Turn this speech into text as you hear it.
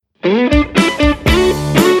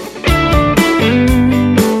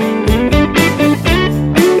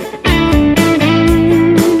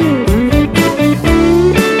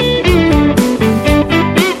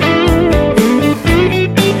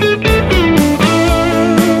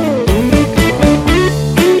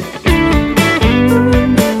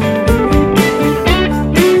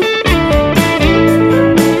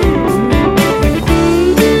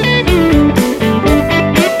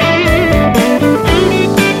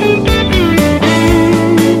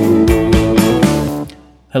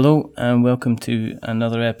and welcome to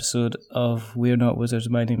another episode of We're Not Wizards.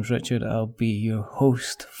 My name's Richard. I'll be your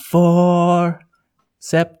host for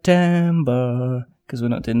September, because we're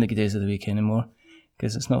not doing the good days of the week anymore,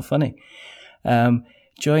 because it's not funny.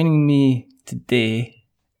 Joining me today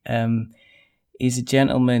is a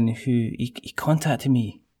gentleman who he contacted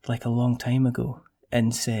me like a long time ago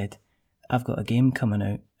and said, I've got a game coming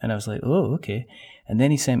out. And I was like, oh, okay. And then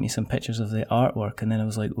he sent me some pictures of the artwork, and then I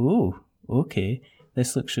was like, oh, okay,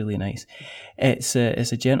 this looks really nice. It's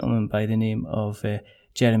a gentleman by the name of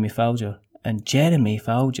Jeremy Falger. And Jeremy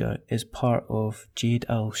Falger is part of Jade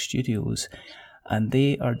Owl Studios, and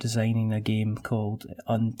they are designing a game called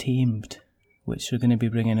Untamed, which they're going to be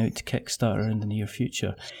bringing out to Kickstarter in the near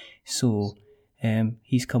future. So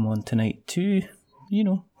he's come on tonight to,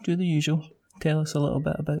 do the usual. Tell us a little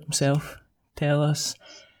bit about himself. Tell us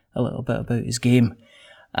a little bit about his game,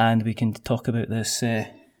 and we can talk about this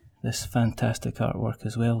fantastic artwork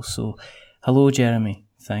as well. So, hello, Jeremy.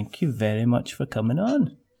 Thank you very much for coming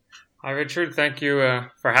on. Hi, Richard. Thank you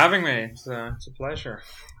for having me. It's a pleasure.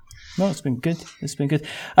 No, it's been good. It's been good.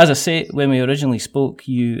 As I say, when we originally spoke,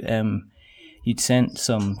 you'd sent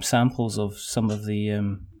some samples of some of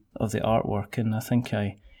the artwork, and I think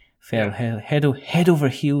I fell head over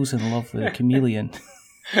heels in love with a chameleon.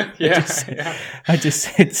 I just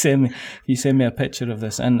said, send me a picture of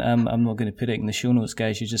this, and I'm not going to put it in the show notes,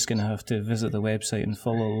 guys. You're just going to have to visit the website and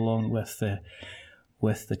follow along with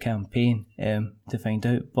the campaign to find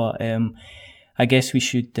out. But I guess we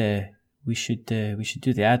should do the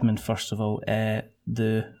admin first of all.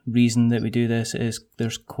 The reason that we do this is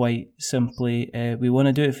there's quite simply we want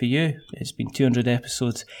to do it for you. It's been 200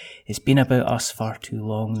 episodes. It's been about us far too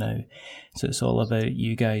long now, so it's all about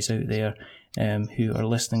you guys out there who are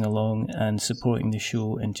listening along and supporting the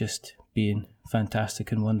show and just being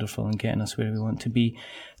fantastic and wonderful and getting us where we want to be.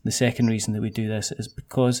 The second reason that we do this is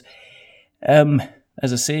because, as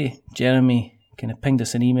I say, Jeremy kind of pinged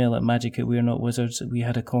us an email at magic@we'renotwizards. We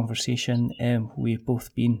had a conversation. We've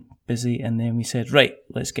both been busy, and then we said, right,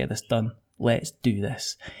 let's get this done. Let's do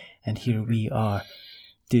this. And here we are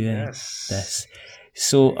doing this.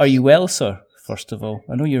 So are you well, sir, first of all?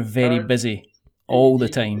 I know you're very busy all the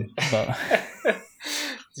time, but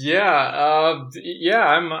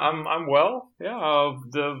I'm well.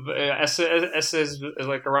 The essay is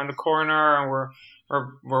like around the corner, and we're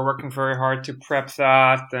working very hard to prep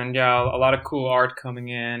that, and a lot of cool art coming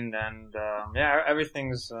in, and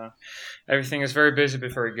everything is very busy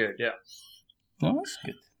but very good. No, that's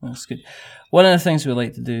good. That's good. One of the things we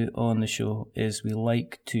like to do on the show is we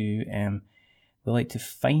like to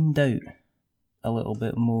find out a little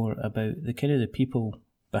bit more about the kind of the people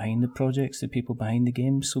behind the projects, the people behind the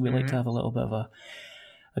games. So we like to have a little bit of a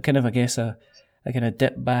kind of, I guess, a kind of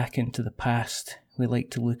dip back into the past. We like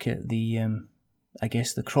to look at the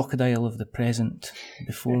crocodile of the present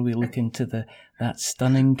before we look into that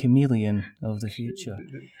stunning chameleon of the future.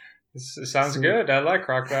 This sounds good. I like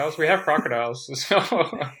crocodiles. We have crocodiles.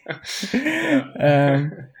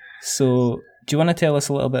 So do you want to tell us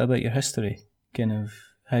a little bit about your history? Kind of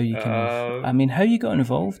how you how you got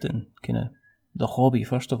involved in kind of the hobby,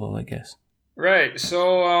 first of all, I guess. Right.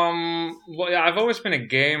 So, I've always been a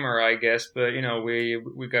gamer, I guess, but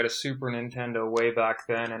we got a Super Nintendo way back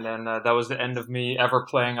then, and then that was the end of me ever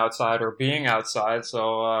playing outside or being outside.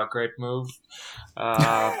 So, great move,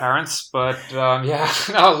 parents. But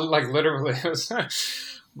no, like literally, it was.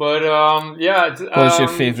 But What's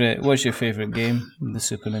your favorite game, the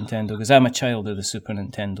Super Nintendo? Because I'm a child of the Super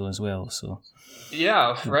Nintendo as well. So.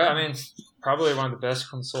 Yeah, right. I mean, probably one of the best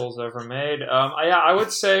consoles ever made. I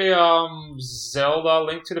would say Zelda: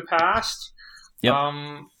 Link to the Past. Yep.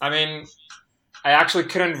 I mean, I actually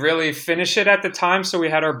couldn't really finish it at the time, so we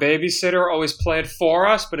had our babysitter always play it for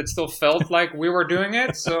us, but it still felt like we were doing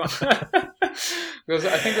it. So because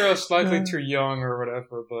I think we were slightly too young or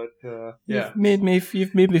whatever. But you've made me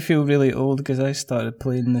feel really old, because I started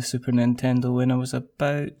playing the Super Nintendo when I was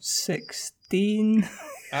about 16.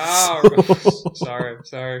 Oh, sorry.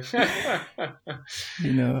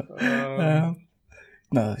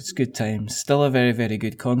 No, it's good times. Still a very, very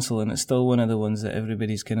good console, and it's still one of the ones that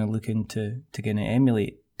everybody's kind of looking to kind of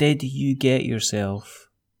emulate. Did you get yourself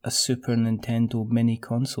a Super Nintendo mini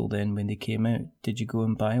console then when they came out? Did you go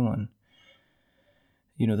and buy one?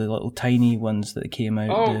 The little tiny ones that came out.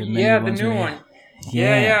 Oh, the new one.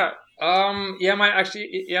 Yeah.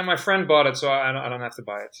 My friend bought it, so I don't have to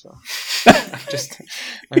buy it. So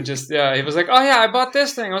I'm just he was like, oh yeah, I bought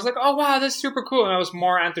this thing. I was like, oh wow, that's super cool, and I was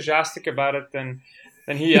more enthusiastic about it than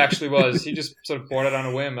he actually was. He just sort of bought it on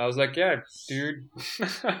a whim. I was like, yeah, dude,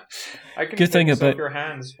 I can good thing about your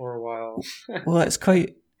hands for a while. Well, it's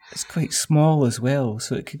quite it's quite small as well,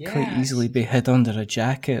 so it could quite easily be hid under a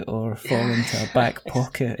jacket or fall into a back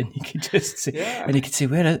pocket, and you could just say, and you could say,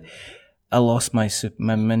 I lost my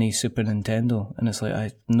mini Super Nintendo, and it's like I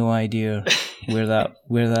have no idea where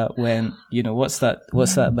that went. You know, what's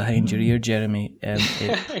that behind your ear, Jeremy?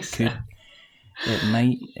 It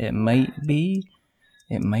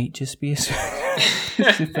might just be a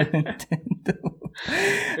Super Nintendo.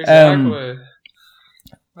 Exactly.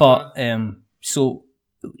 But so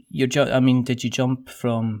did you jump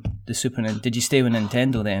from the Super Nintendo? Did you stay with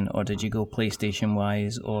Nintendo then, or did you go PlayStation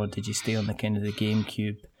wise, or did you stay on the kind of the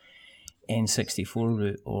GameCube N64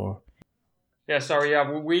 route, or? Yeah,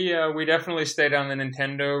 we definitely stayed on the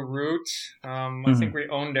Nintendo route. I think we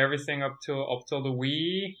owned everything up till the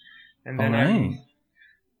Wii, and then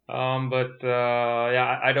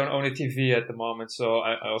I don't own a TV at the moment, so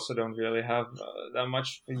I also don't really have that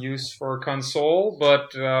much use for a console,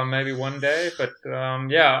 but maybe one day. But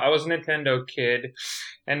I was a Nintendo kid,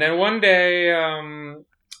 and then one day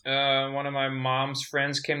one of my mom's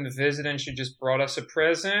friends came to visit, and she just brought us a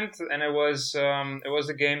present, and it was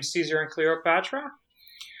the game Caesar and Cleopatra.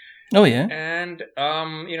 Oh yeah. And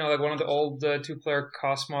like one of the old 2-player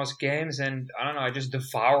Cosmos games, and I don't know, I just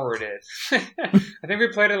devoured it. I think we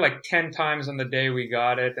played it like 10 times on the day we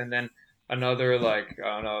got it, and then another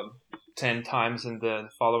 10 times in the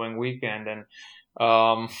following weekend. And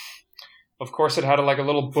of course it had a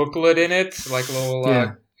little booklet in it, like a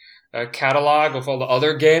little a catalog of all the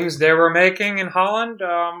other games they were making in Holland,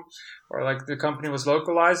 or like the company was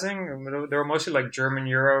localizing. They were mostly like German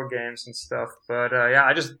Euro games and stuff. But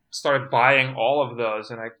I just started buying all of those,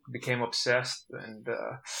 and I became obsessed. And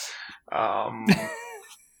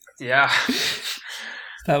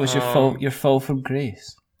that was your fall from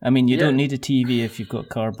grace. I mean, you don't need a TV if you've got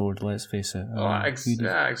cardboard. Let's face it.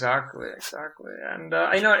 Exactly. And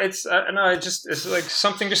it's like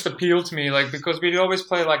something just appealed to me, like because we'd always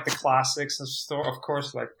play like the classics and of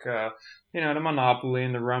course, like the Monopoly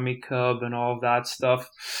and the Rummy Cub and all of that stuff.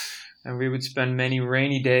 And we would spend many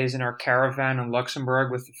rainy days in our caravan in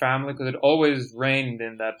Luxembourg with the family because it always rained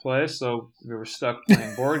in that place, so we were stuck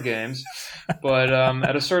playing board games. But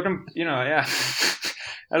at a certain,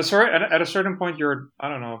 At a certain point, you're, I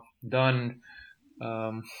don't know, done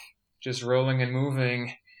just rolling and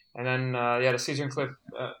moving. And then, the Caesar and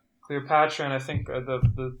Cleopatra, and I think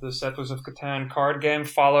the Settlers of Catan card game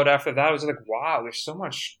followed after that. I was like, wow, there's so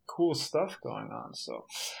much cool stuff going on. So,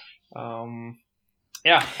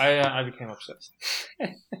 I became obsessed.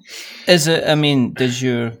 Has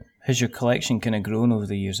your collection kind of grown over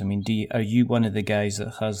the years? I mean, are you one of the guys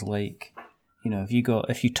that has like,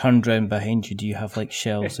 if you turned around behind you, do you have like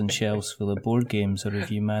shelves and shelves full of board games, or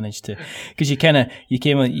have you managed to? Because you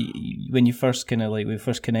came on when you first we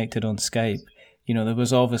first connected on Skype. There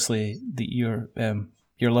was obviously your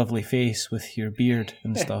lovely face with your beard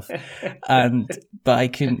and stuff, but I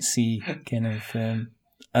couldn't see kind of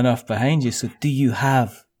enough behind you. So, do you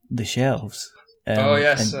have the shelves? Oh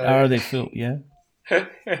yes, and are they full? Yeah.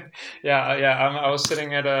 I was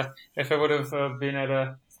sitting if I would have been at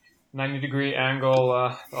a 90-degree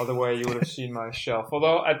angle the other way, you would have seen my shelf.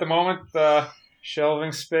 Although at the moment the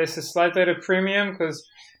shelving space is slightly at a premium because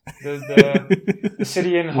the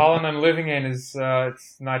city in Holland I'm living in is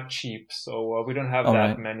it's not cheap, so we don't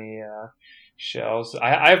have many shelves.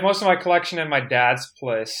 I have most of my collection in my dad's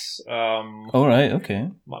place. All right, okay.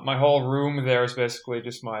 My whole room there is basically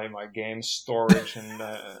just my game storage, and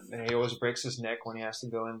he always breaks his neck when he has to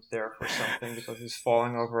go in there for something because he's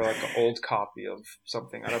falling over like an old copy of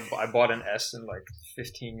something. I bought an Essen like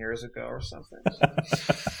 15 years ago or something.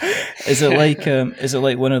 Is it like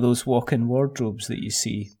one of those walk-in wardrobes that you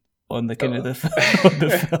see on the kind of the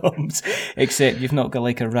films, except you've not got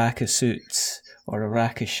like a rack of suits or a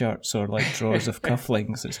rack of shirts or like drawers of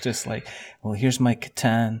cufflinks? It's just like, well, here's my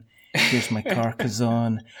Catan, here's my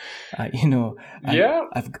Carcassonne, I've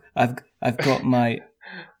got my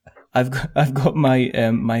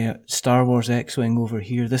my Star Wars X-Wing over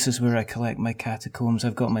here. This is where I collect my catacombs.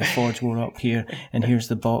 I've got my Forge War up here, and here's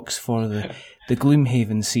the box for the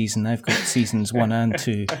Gloomhaven season. I've got seasons 1 and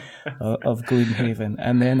 2 of Gloomhaven,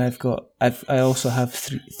 and then I also have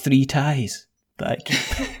three ties that I keep.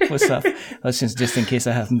 What's that? That's just in case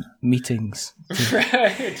I have meetings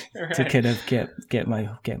to kind of get my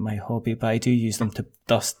hobby. But I do use them to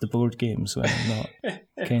dust the board games when I'm not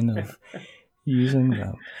kind of using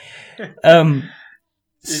them.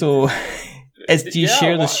 So, do you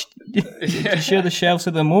share the shelves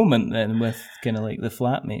at the moment then with kind of like the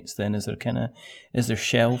flatmates? Then is there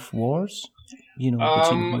shelf wars? you know,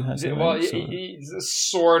 between who has it Well, right?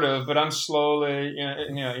 sort of, but I'm slowly,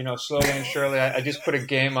 slowly and surely. I just put a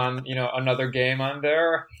game on, another game on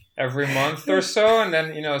there every month or so, and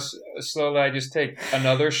then slowly I just take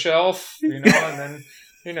another shelf, and then.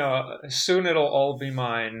 Soon it'll all be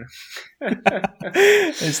mine.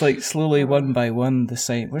 It's like slowly, one by one, the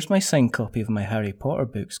sign. Where's my signed copy of my Harry Potter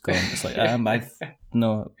books gone? It's like I've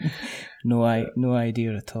no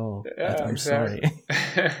idea at all. Yeah, I'm exactly.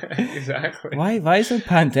 sorry. Exactly. Why is there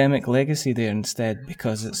Pandemic Legacy there instead?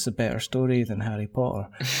 Because it's a better story than Harry Potter.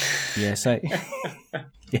 Yes, I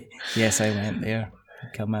went there.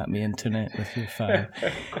 Come at me, internet, with your fire.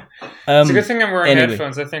 It's a good thing I'm wearing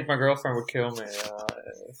headphones. I think my girlfriend would kill me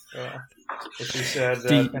if she said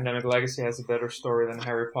Pandemic Legacy has a better story than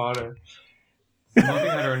Harry Potter.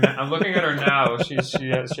 I'm looking at her now. She has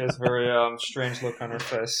a very strange look on her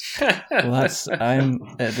face. Well, I'm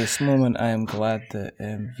at this moment. I am glad that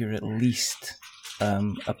you're at least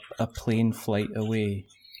a plane flight away.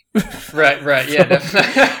 Right, yeah,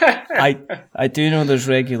 definitely. I do know there's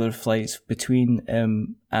regular flights between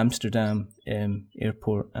Amsterdam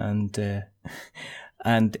airport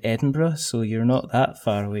and Edinburgh, so you're not that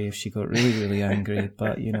far away if she got really, really angry.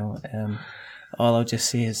 But all I'll just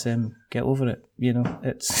say is get over it.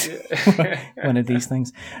 It's one of these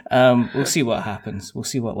things. We'll see what happens. We'll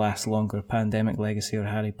see what lasts longer, Pandemic Legacy or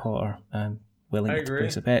Harry Potter. I'm willing to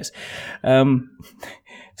place a bet.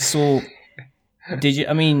 So.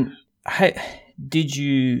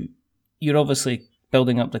 You're obviously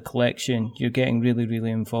building up the collection, you're getting really, really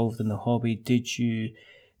involved in the hobby. Did you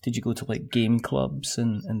go to like game clubs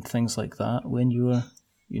and things like that when you were,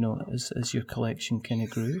 as your collection kind of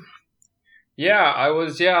grew? I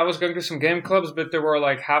was going to some game clubs, but they were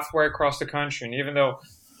like halfway across the country. And even though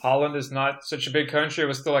Holland is not such a big country, it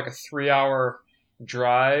was still like a 3-hour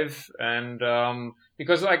drive. And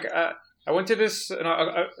because I went to this.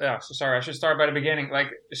 Sorry. I should start by the beginning.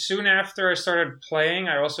 Like soon after I started playing,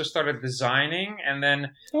 I also started designing, and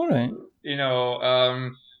then, all right,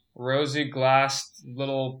 rosy-glassed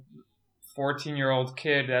little 14-year-old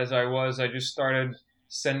kid as I was, I just started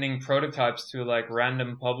sending prototypes to like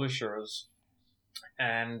random publishers,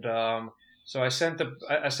 and so I sent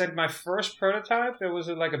my first prototype. It was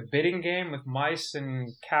like a bidding game with mice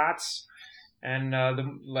and cats, and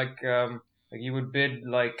you would bid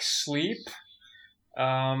like sleep,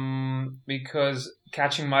 because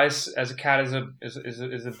catching mice as a cat is a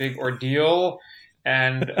big ordeal,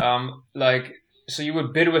 and so you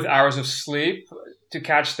would bid with hours of sleep to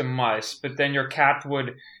catch the mice, but then your cat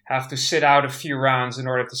would have to sit out a few rounds in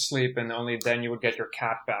order to sleep, and only then you would get your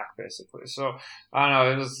cat back, basically. So I don't know.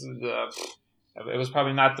 It was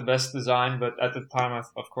probably not the best design, but at the time, I,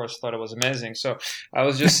 of course, thought it was amazing. So I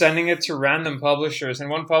was just sending it to random publishers. And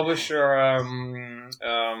one publisher,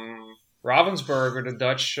 Ravensburg, or the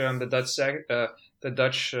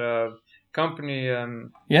Dutch company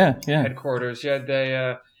headquarters.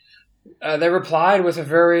 Yeah, they replied with a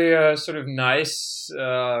very sort of nice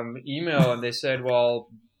email, and they said, well,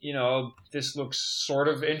 this looks sort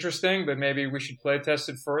of interesting, but maybe we should play test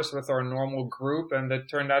it first with our normal group. And it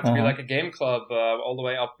turned out to be like a game club all the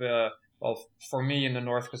way up, for me in the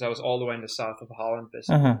north, because I was all the way in the south of Holland,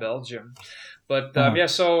 basically in Belgium. But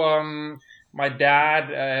so my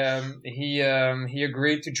dad, he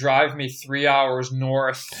agreed to drive me 3 hours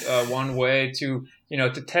north one way to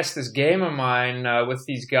test this game of mine with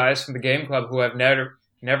these guys from the game club who I've never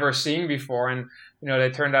seen before. And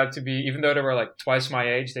they turned out to be, even though they were like twice my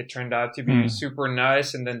age, they turned out to be super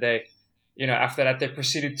nice. And then they, after that, they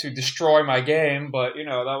proceeded to destroy my game. But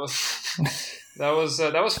that was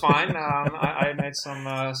fine. I made some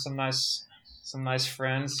nice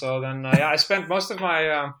friends. So then, I spent most of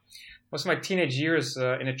my teenage years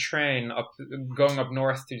in a train going up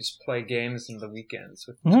north to just play games on the weekends.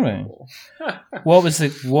 All right. What was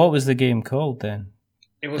the game called then?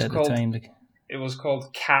 It was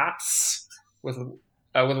called Cats, with a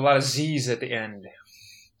lot of Z's at the end.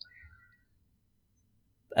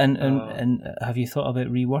 And have you thought about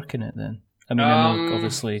reworking it then? I mean, I know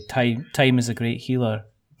obviously time is a great healer,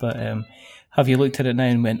 but have you looked at it now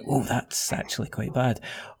and went, oh, that's actually quite bad?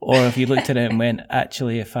 Or have you looked at it and went,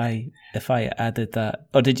 actually, if I added that,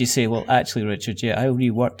 or did you say, well, actually, Richard, I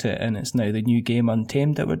reworked it and it's now the new game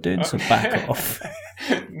Untamed that we're doing, so back off.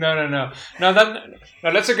 No.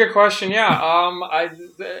 That's a good question. Yeah.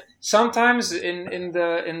 sometimes in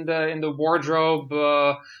the wardrobe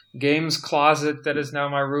games closet that is now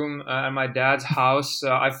my room at my dad's house,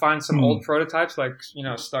 I find some old prototypes, like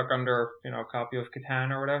stuck under a copy of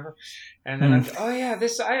Catan or whatever, and then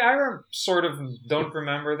this I sort of don't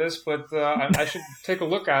remember this, but I should take a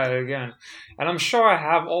look at it again, and I'm sure I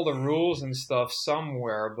have all the rules and stuff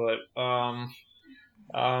somewhere, but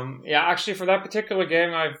actually for that particular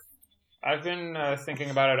game, I've been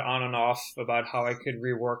thinking about it on and off about how I could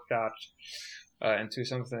rework that into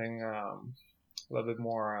something a little bit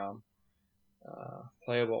more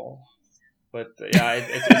playable. But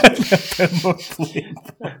it's more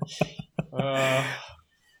playable.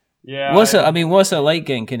 Yeah. What's it like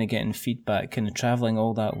getting feedback, kind of traveling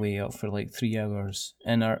all that way up for like 3 hours?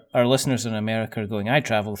 And our listeners in America are going, I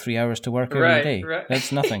travel 3 hours to work every day. Right.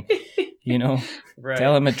 That's nothing. Right.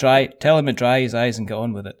 Tell him to dry his eyes and get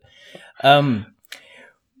on with it.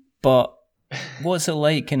 But what's it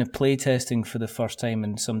like kind of playtesting for the first time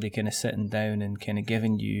and somebody kind of sitting down and kind of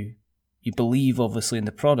giving you believe obviously in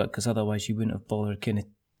the product, because otherwise you wouldn't have bothered kind of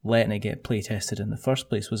letting it get playtested in the first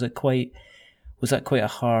place. Was that quite a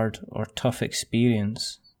hard or tough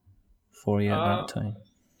experience for you at that time?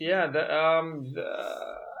 Yeah,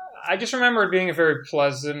 I just remember it being a very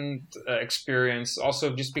pleasant experience.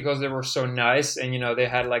 Also, just because they were so nice, and they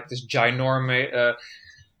had like this ginormous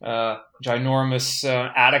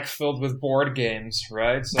attic filled with board games,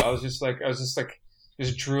 right? So I was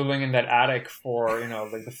just drooling in that attic for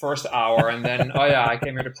like the first hour, and then I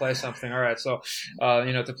came here to play something. All right, so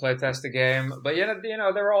to play test the game. But they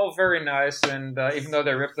were all very nice, and even though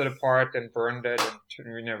they ripped it apart and burned it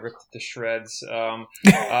and ripped it to shreds,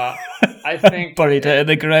 I think buried it in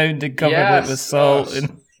the ground and covered it with salt.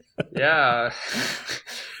 Yeah.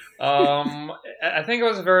 I think it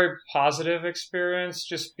was a very positive experience,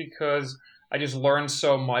 just because I just learned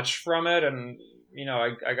so much from it, and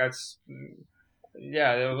I got.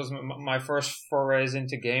 Yeah, it was my first forays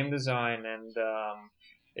into game design, and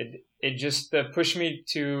it just pushed me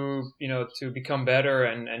to become better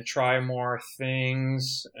and try more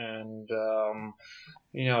things, and the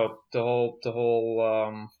whole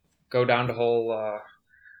go down the whole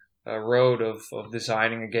road of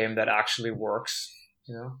designing a game that actually works.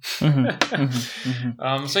 Mm-hmm,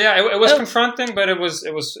 mm-hmm. So yeah, it was confronting, but it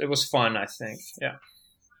was fun, I think. Yeah.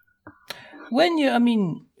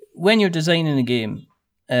 When you're designing a game,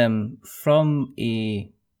 from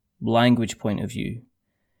a language point of view,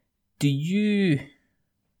 do you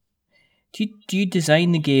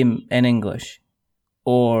design the game in English,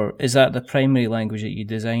 or is that the primary language that you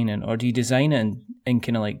design in, or do you design it in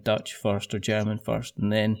kind of like Dutch first or German first,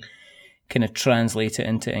 and then kind of translate it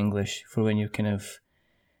into English for when you're kind of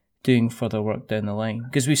doing further work down the line?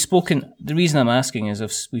 Because we've spoken. The reason I'm asking is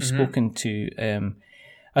we've Mm-hmm. spoken to.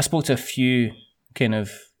 I spoke to a few kind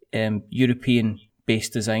of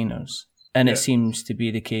European-based designers, and it seems to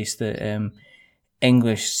be the case that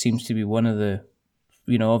English seems to be one of the,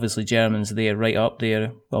 obviously German's there, right up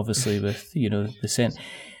there, obviously with the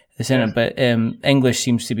center, but English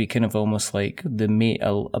seems to be kind of almost like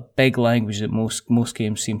a big language that most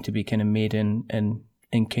games seem to be kind of made in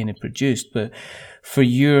kind of produced. But for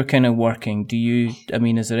your kind of working,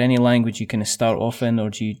 is there any language you kind of start off in, or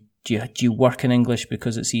do you work in English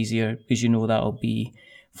because it's easier, because that'll be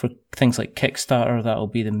for things like Kickstarter, that'll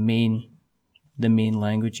be the main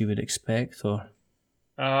language you would expect, or?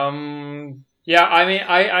 Yeah,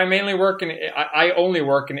 I mainly I only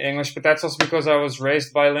work in English, but that's also because I was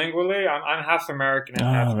raised bilingually. I'm half American and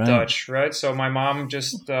half Dutch, right? So my mom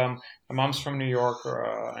my mom's from New York,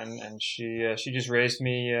 and she just raised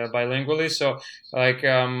me bilingually. So like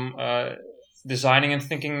designing and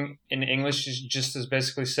thinking in English is just as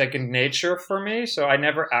basically second nature for me. So I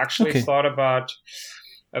never actually thought about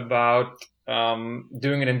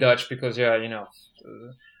doing it in Dutch, because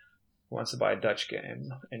who wants to buy a Dutch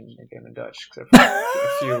game in Dutch, except for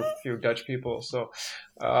a few Dutch people. So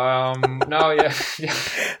no, yeah.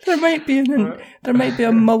 There might be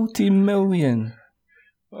a multi-million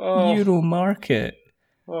euro market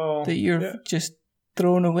that you're just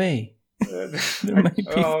throwing away. There might be.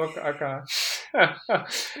 Okay.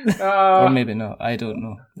 Or maybe not. I don't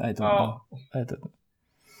know.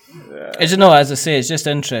 Yeah. As I say, it's just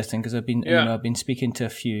interesting, because I've been speaking to a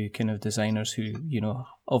few kind of designers who,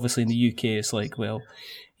 obviously in the UK it's like,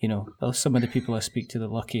 some of the people I speak to, they're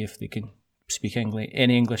lucky if they can speak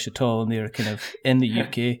any English at all, and they're kind of in the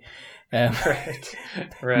UK.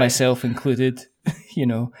 Right. Myself included,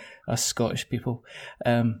 us Scottish people,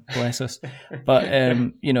 bless us. But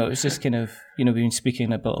it's just kind of, we've been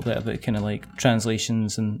speaking a little bit about kind of like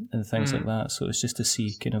translations and things like that. So it's just to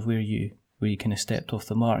see kind of where you kind of stepped off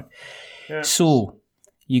the mark. Yeah. So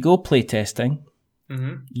you go playtesting.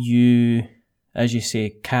 Mm-hmm. You, as you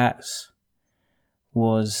say, Cats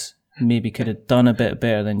was maybe could have done a bit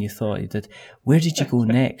better than you thought he did. Where did you go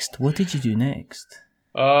next? What did you do next?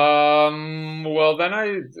 Well, then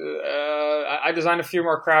I designed a few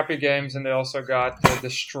more crappy games, and they also got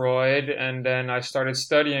destroyed. And then I started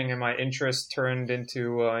studying, and my interest turned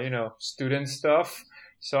into student stuff.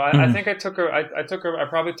 So I think I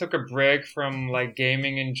probably took a break from like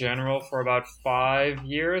gaming in general for about 5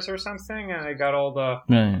 years or something, and I got all the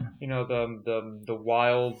the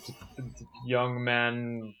wild young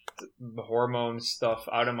man hormone stuff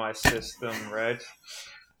out of my system, right?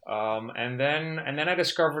 And then I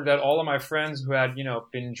discovered that all of my friends who had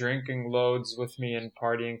been drinking loads with me and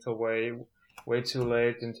partying till way too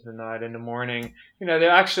late into the night in the morning, they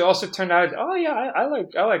actually also turned out, oh yeah, I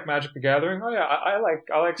like Magic the Gathering. Oh yeah, I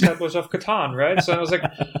like Settlers of Catan, right? So I was like,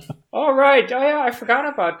 all right, oh yeah, I forgot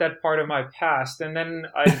about that part of my past, and then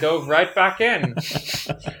I dove right back in.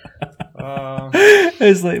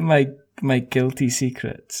 It's like my guilty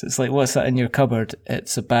secrets. It's like, what's that in your cupboard?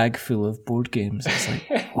 It's a bag full of board games. It's like,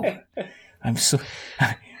 oh, I'm so...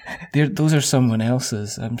 those are someone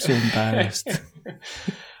else's. I'm so embarrassed.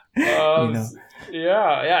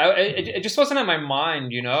 Yeah. It just wasn't in my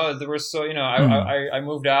mind, There was I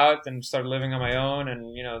moved out and started living on my own,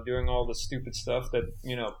 and doing all the stupid stuff that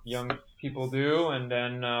young people do, and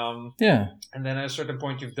then and then at a certain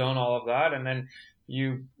point you've done all of that, and then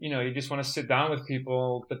you just want to sit down with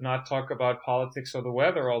people but not talk about politics or the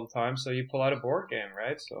weather all the time, so you pull out a board game,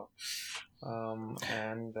 right? So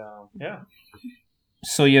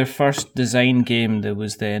So your first design game that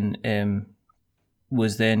was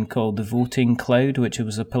then called The Voting Cloud, which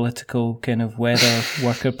was a political kind of weather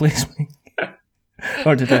worker placement.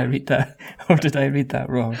 Or did I read that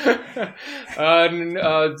wrong?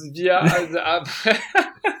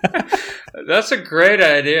 That's a great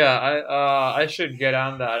idea. I should get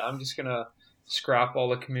on that. I'm just gonna scrap all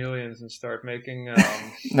the chameleons and start making.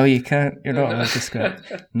 No, you can't. You're not allowed to scrap.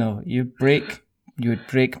 No, you would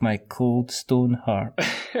break my cold stone heart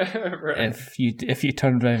Right. if you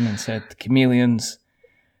turned around and said the chameleons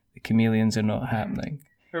are not happening.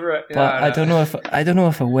 Right. But I don't know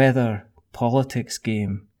if a weather politics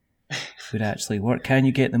game would actually work. Can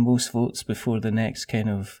you get the most votes before the next kind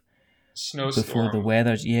of snowstorm? Before the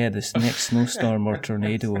weather's this next snowstorm or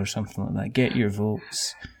tornado or something like that. Get your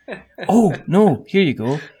votes. Oh no! Here you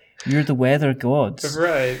go. You're the weather gods,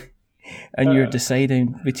 right? And you're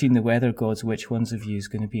deciding between the weather gods which ones of you is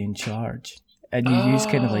going to be in charge, and you use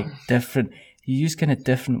kind of like different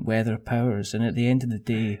weather powers, and at the end of the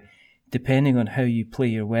day, depending on how you play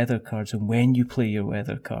your weather cards and when you play your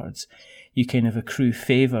weather cards, you kind of accrue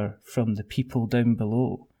favor from the people down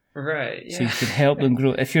below. Right. Yeah. So you can help them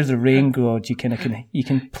grow. If you're the rain god, you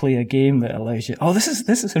can play a game that allows you. Oh, this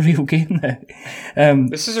is a real game now.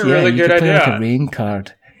 This is a really good idea. Like a rain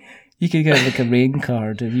card. You could get like a rain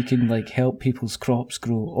card, and you can like help people's crops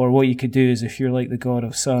grow. Or what you could do is, if you're like the god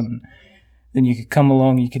of sun, then you could come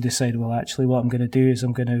along. You could decide, well, actually, what I'm going to do is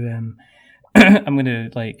I'm going to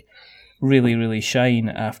like really, really shine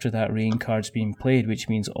after that rain card's being played, which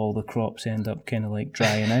means all the crops end up kind of like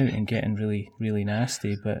drying out and getting really, really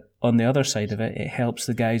nasty. But on the other side of it, it helps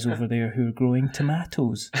the guys over there who are growing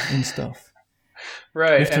tomatoes and stuff.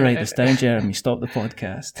 Right. You have to write this down, Jeremy. Stop the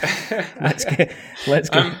podcast.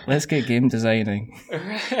 Let's get game designing.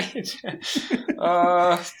 Right.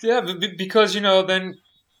 Because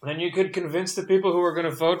then you could convince the people who are going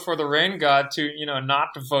to vote for the rain god to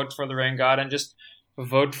not to vote for the rain god and just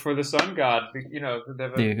vote for the sun god. There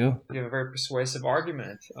you go. You have a very persuasive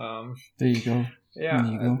argument. There you go. Yeah.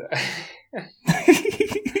 There you go.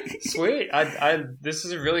 Sweet. This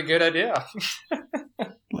is a really good idea.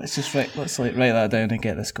 Let's write that down and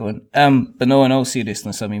get this going. But no, in all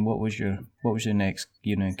seriousness, I mean, what was your next,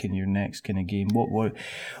 your next kind of game? What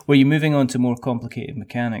were you moving on to more complicated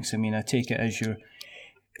mechanics? I mean, I take it as you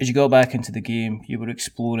got back into the game, you were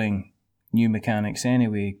exploring new mechanics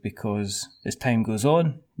anyway, because as time goes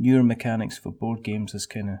on, newer mechanics for board games has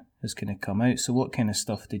kind of come out. So what kind of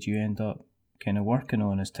stuff did you end up kind of working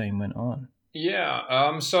on as time went on? Yeah.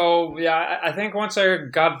 I think once I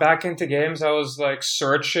got back into games, I was like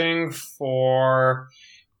searching for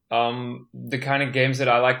the kind of games that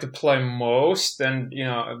I like to play most, and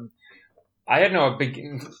I had no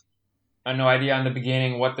idea in the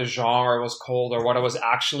beginning what the genre was called or what I was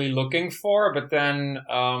actually looking for. But then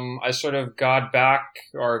I sort of got back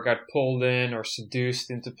or got pulled in or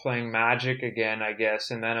seduced into playing Magic again, I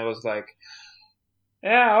guess. And then it was like,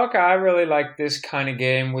 Yeah, okay. I really like this kind of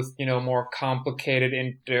game with more complicated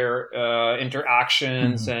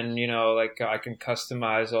interactions, Hmm. and like I can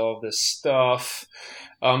customize all of this stuff.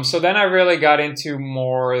 So then I really got into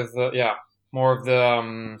more of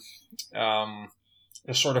um,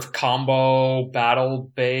 the sort of combo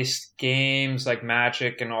battle based games like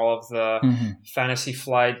Magic and all of the Hmm. Fantasy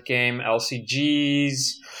Flight game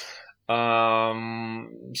LCGs.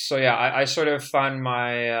 So yeah, I sort of found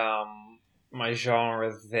my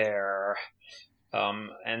genre there.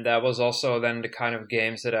 And that was also then the kind of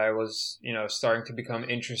games that I was, starting to become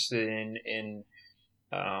interested in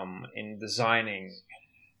designing.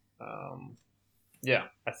 Um, yeah,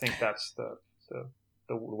 I think that's the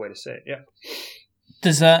way to say it. Yeah.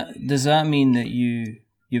 Does that mean that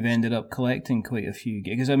you've ended up collecting quite a few?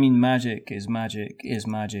 Because I mean, magic is magic is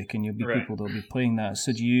magic, and you'll be Right. people that'll be playing that.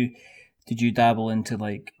 So did you dabble into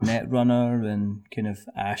like Netrunner and kind of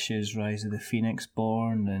Ashes, Rise of the Phoenix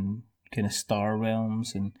Born, and kind of Star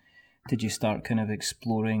Realms, and did you start kind of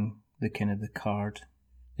exploring the kind of the card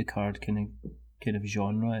kind of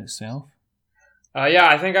genre itself? Yeah,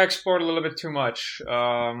 I think I explored a little bit too much.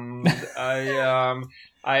 I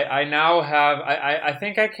now have. I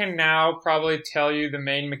think I can now probably tell you the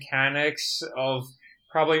main mechanics of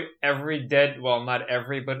probably every dead. Well, not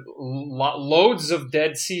every, but loads of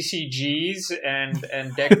dead CCGs and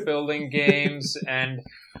deck building games. And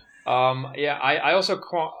yeah, I also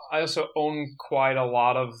own quite a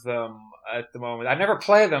lot of them at the moment. I never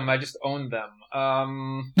play them. I just own them.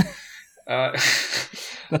 Uh,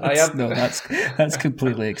 I That's have. no, that's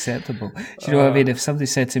completely acceptable. Do you know what I uh, mean? If somebody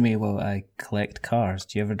said to me, "Well, I collect cars.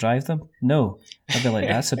 Do you ever drive them?" No, I'd be like,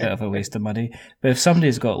 "That's a bit of a waste of money." But if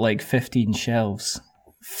somebody's got like 15 shelves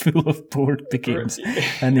full of board games,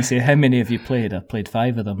 and they say, "How many have you played?" "I played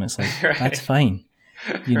 5 of them." It's like that's right. fine.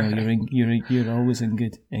 You're always in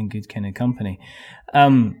good kind of company.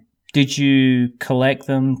 Did you collect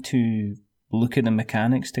them to look at the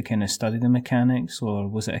mechanics, to kind of study the mechanics, or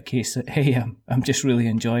was it a case that hey, I'm just really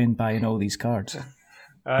enjoying buying all these cards?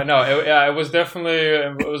 No, yeah, it was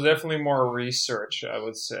definitely more research, I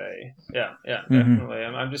would say. Yeah, yeah, Mm-hmm. definitely.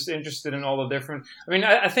 I'm just interested in all the different. I mean,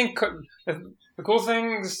 I think the cool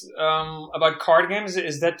things about card games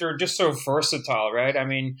is that they're just so versatile, right?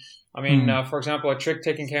 Mm-hmm. For example, a trick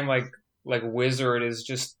taking game like Wizard is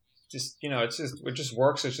just it just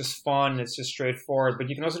works. It's just fun. It's just straightforward. But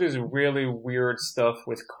you can also do some really weird stuff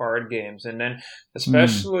with card games, and then Mm.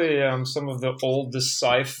 especially some of the old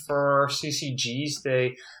Decipher CCGs.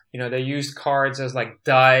 They used cards as like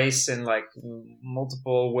dice and like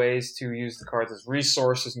multiple ways to use the cards as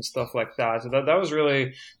resources and stuff like that. So that was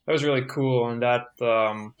really cool, and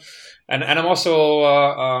and I'm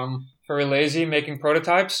also very lazy making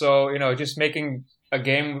prototypes. So just making a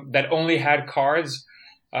game that only had cards,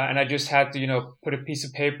 and I just had to, put a piece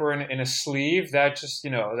of paper in a sleeve. That just,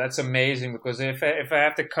 that's amazing, because if I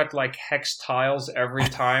have to cut like hex tiles every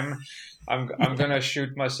time, I'm gonna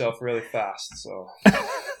shoot myself really fast. So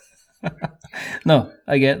No,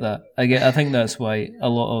 I get that. I think that's why a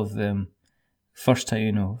lot of first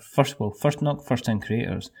time, not first time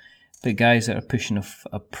creators, but guys that are pushing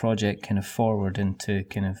a project kind of forward into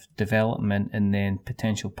kind of development and then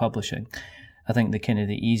potential publishing. I think the kind of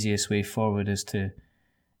the easiest way forward is to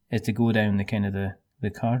go down the kind of the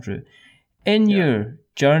card route. In yeah. your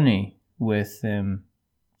journey with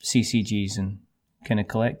CCGs and kind of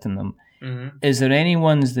collecting them, Hmm. is there any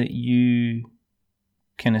ones that you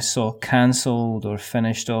kind of saw cancelled or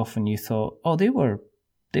finished off and you thought, oh, they were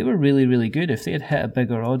really, really good. If they had hit a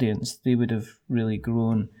bigger audience, they would have really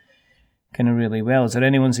grown kind of really well. Is there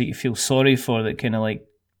any ones that you feel sorry for that kind of like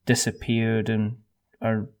disappeared and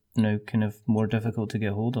are now kind of more difficult to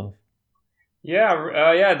get hold of?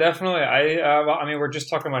 Yeah, yeah, definitely. Well, I mean, we're just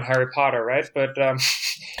talking about Harry Potter, right? But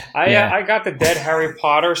Yeah, I got the Dead Harry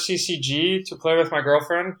Potter CCG to play with my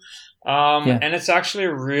girlfriend, yeah. and it's actually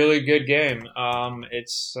a really good game.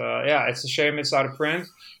 It's a shame it's out of print.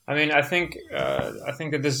 I mean, I think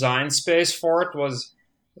the design space for it was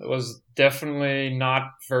definitely not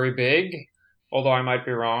very big, although I might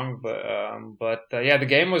be wrong. But yeah, the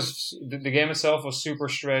game itself was super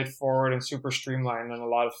straightforward and super streamlined and a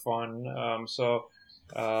lot of fun. So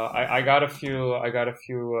I got a few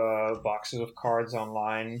boxes of cards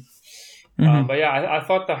online. Hmm. But yeah, I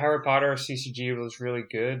thought the Harry Potter CCG was really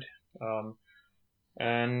good. Um,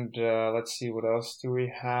 and let's see, what else do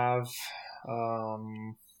we have?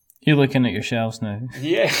 Um, You're looking at your shelves now.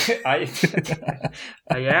 yeah, I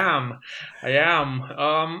I am. I am.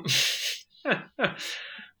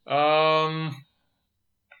 um,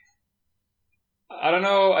 I don't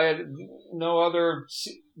know. No other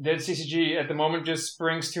dead CCG at the moment just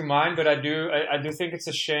springs to mind, but I do think it's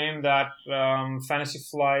a shame that Fantasy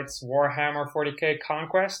Flight's Warhammer 40k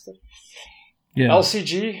Conquest,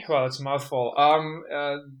 LCG. Well, it's a mouthful.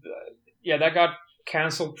 Yeah, that got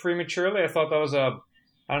canceled prematurely. I thought that was I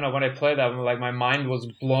don't know, when I played that, like my mind was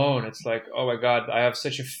blown. It's like, oh my god, I have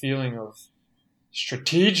such a feeling of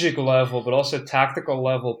strategic level, but also tactical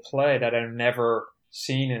level play that I've never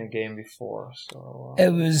seen in a game before. So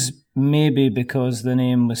it was maybe because the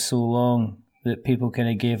name was so long that people kind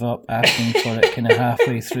of gave up asking for it kind of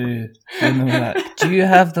halfway through. You know, like, do you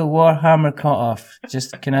have the Warhammer cut-off?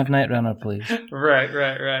 Just, can I have Night Runner, please? Right.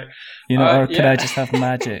 You know, or can I just have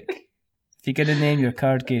Magic? If you're going to name your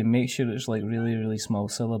card game, make sure it's like really, really small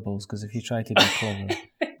syllables, because if you try to be clever,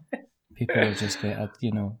 people will just get,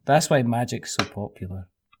 you know, that's why Magic's so popular.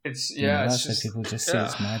 That's why people just say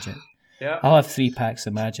it's Magic. Yeah. I'll have 3 packs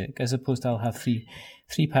of Magic, as opposed to I'll have three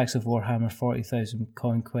packs of Warhammer 40,000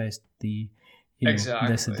 Conquest,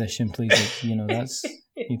 this edition, please. You know, that's,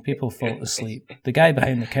 people fall asleep. The guy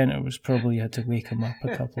behind the counter was probably had to wake him up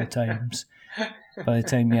a couple of times by the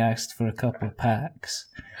time he asked for a couple of packs.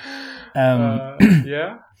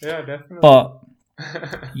 Yeah, definitely. But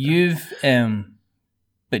you've,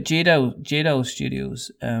 but Jade Owl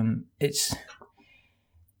Studios,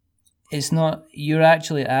 it's not, you're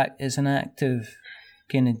actually it's an active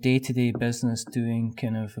kind of day-to-day business doing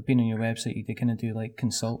kind of, I've been on your website, you kind of do like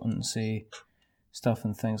consultancy stuff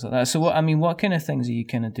and things like that. So what kind of things are you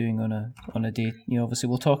kind of doing on a day, you know, obviously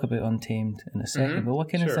we'll talk about Untamed in a second, but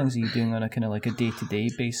what kind of things are you doing on a kind of like a day-to-day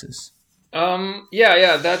basis?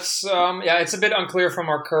 That's it's a bit unclear from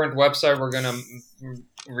our current website. We're gonna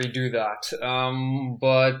redo that.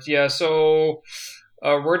 But yeah, so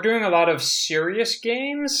we're doing a lot of serious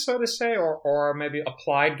games, so to say, or maybe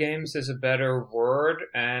applied games is a better word.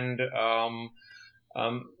 And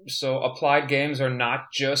so applied games are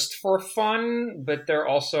not just for fun, but they're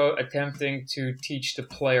also attempting to teach the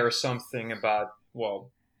player something about, well,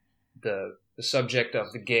 the subject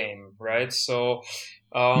of the game, right? So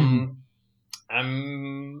at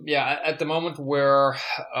the moment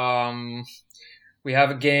we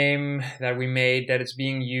have a game that we made that is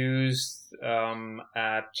being used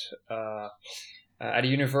at a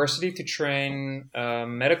university to train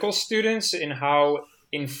medical students in how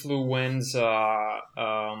influenza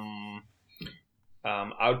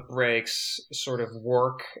outbreaks sort of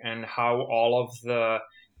work, and how all of the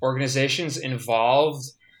organizations involved,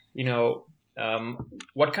 you know,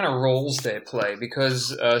 what kind of roles they play,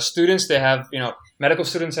 because students, they have, you know, medical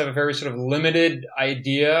students have a very sort of limited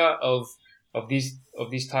idea of these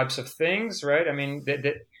types of things, right? I mean,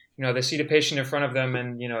 they see the patient in front of them,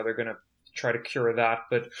 and, you know, they're going to try to cure that.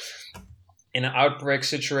 But in an outbreak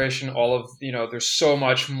situation, there's so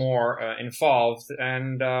much more involved.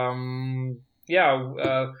 And the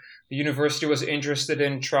university was interested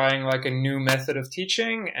in trying like a new method of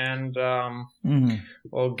teaching, and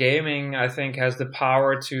gaming, I think, has the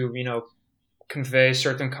power to, you know, convey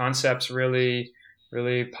certain concepts really,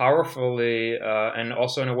 really powerfully, and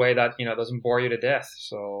also in a way that, you know, doesn't bore you to death.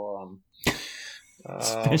 So,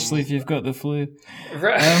 especially if you've got the flu,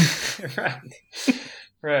 right?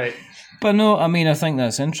 Right. But no, I mean, I think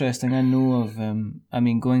that's interesting. I know of,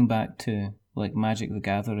 going back to like Magic the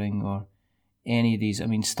Gathering or any of these, I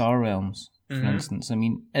mean, Star Realms, for instance. I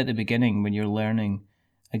mean, at the beginning, when you're learning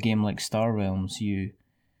a game like Star Realms, you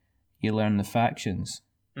learn the factions,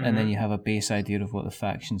 and then you have a base idea of what the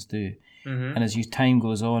factions do. And as time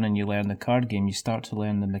goes on and you learn the card game, you start to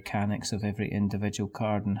learn the mechanics of every individual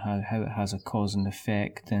card and how it has a cause and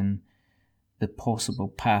effect, and the possible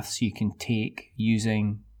paths you can take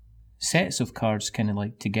using sets of cards kind of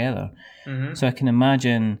like together. So I can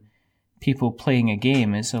imagine people playing a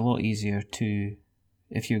game, it's a lot easier to,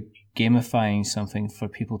 if you're gamifying something, for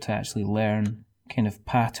people to actually learn kind of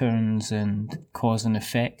patterns and cause and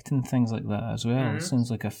effect and things like that as well. It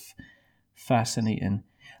sounds like a fascinating.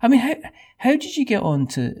 I mean, how did you get on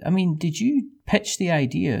to? I mean, did you pitch the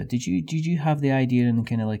idea? Did you have the idea in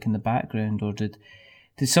kind of like in the background, or did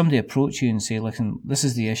somebody approach you and say, "Listen, this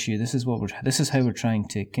is the issue. This is how we're trying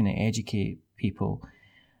to kind of educate people."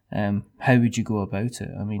 How would you go about it?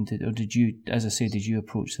 I mean, did you, as I say, did you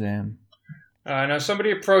approach them? No,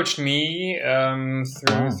 somebody approached me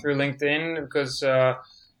through LinkedIn, because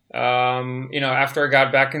after I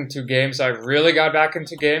got back into games, I really got back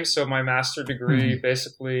into games. So my master degree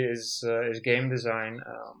basically is game design,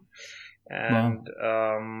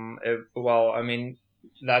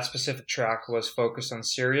 that specific track was focused on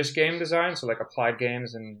serious game design, so like applied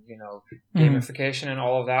games and gamification and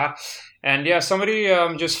all of that. And yeah, somebody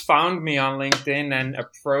just found me on LinkedIn and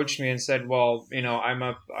approached me and said, "Well,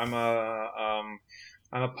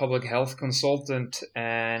 I'm a public health consultant,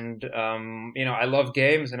 and I love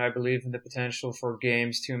games, and I believe in the potential for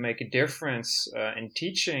games to make a difference in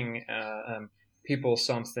teaching people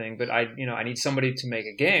something. But I need somebody to make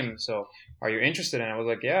a game. So, are you interested?" And I was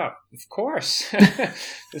like, "Yeah, of course.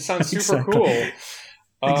 This sounds super cool."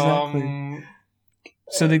 Exactly.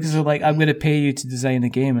 So they're like, "I'm going to pay you to design a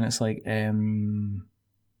game," and it's like,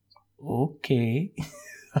 okay,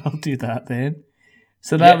 I'll do that then.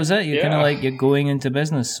 So that was it. You're kind of like, you're going into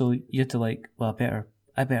business, so you had to like, well,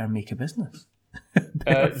 I better make a business.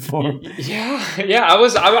 I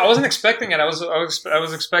wasn't expecting it. I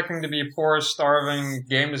was expecting to be a poor, starving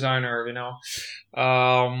game designer, I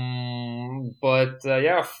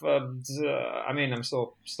mean, I'm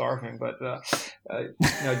still starving, but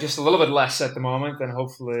just a little bit less at the moment, and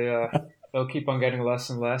hopefully they'll keep on getting less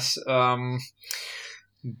and less.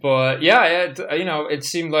 But yeah, it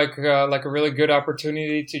seemed like a really good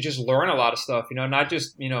opportunity to just learn a lot of stuff. Not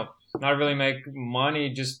just not really make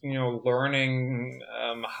money, just learning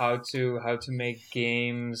how to make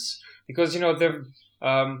games, because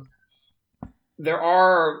there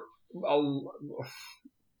are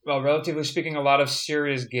relatively speaking, a lot of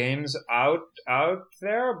serious games out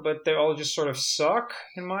there, but they all just sort of suck,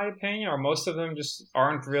 in my opinion, or most of them just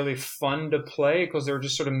aren't really fun to play because they're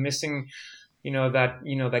just sort of missing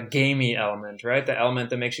that gamey element, right? The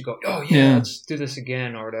element that makes you go, "Oh yeah, let's do this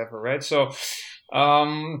again," or whatever, right? So,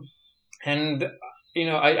 I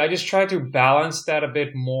just try to balance that a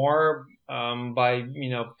bit more by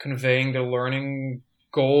conveying the learning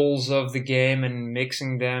goals of the game and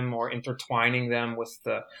mixing them or intertwining them with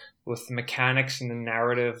the mechanics and the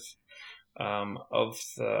narrative of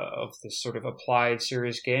the sort of applied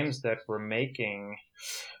serious games that we're making.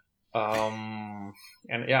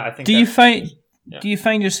 I think. Do you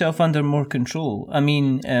find yourself under more control? I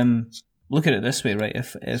mean, look at it this way, right?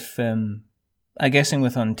 If I'm guessing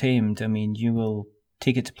with Untamed, I mean, you will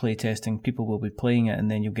take it to playtesting, people will be playing it, and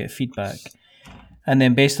then you'll get feedback. And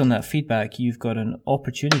then based on that feedback, you've got an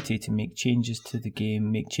opportunity to make changes to the game,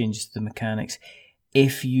 make changes to the mechanics,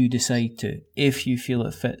 if you decide to, if you feel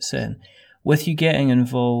it fits in. With you getting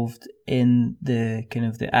involved in the kind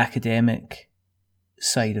of the academic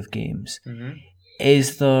side of games,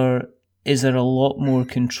 is there a lot more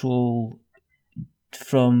control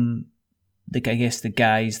from the guys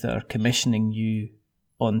that are commissioning you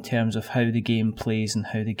on terms of how the game plays and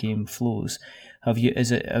how the game flows? Are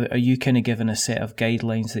you kind of given a set of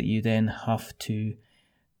guidelines that you then have to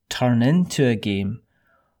turn into a game?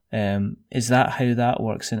 Is that how that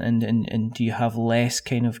works? And do you have less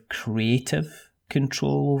kind of creative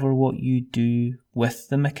control over what you do with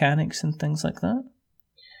the mechanics and things like that?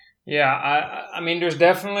 Yeah, I mean, there's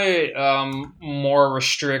definitely more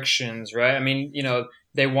restrictions, right? I mean,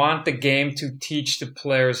 they want the game to teach the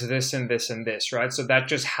players this and this and this, right? So that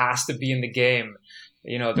just has to be in the game.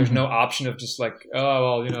 There's no option of just like,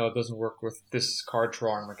 oh, well, it doesn't work with this card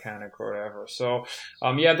drawing mechanic or whatever. So,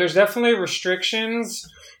 there's definitely restrictions.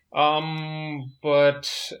 It's all,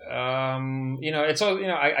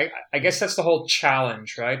 I guess that's the whole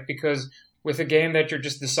challenge, right? Because with a game that you're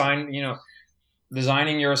just designing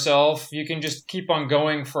yourself, you can just keep on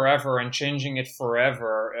going forever and changing it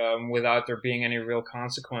forever without there being any real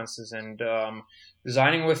consequences. And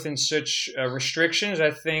designing within such restrictions,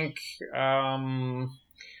 I think,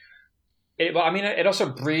 it also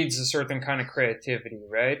breeds a certain kind of creativity,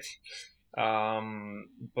 right?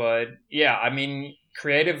 But yeah, I mean,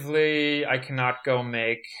 creatively, I cannot go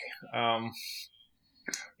make,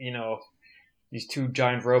 these two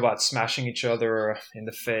giant robots smashing each other in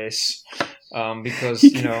the face. Because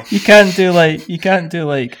you can't do like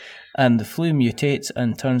and the flu mutates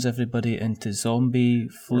and turns everybody into zombie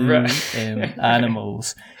flu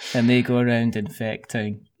animals, and they go around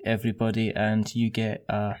infecting everybody, and you get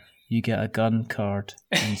a gun card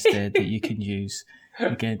instead that you can use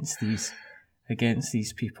against these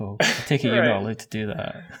people. I take it you're not allowed to do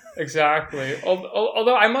that. Exactly.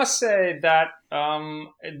 Although I must say that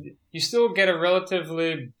you still get a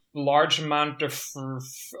relatively large amount of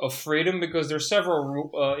freedom, because there's several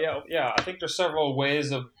I think there's several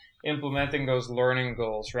ways of implementing those learning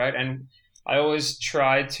goals, right? And I always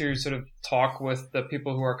try to sort of talk with the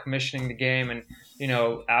people who are commissioning the game and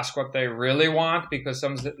ask what they really want, because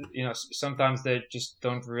sometimes they just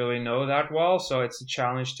don't really know that well. So it's a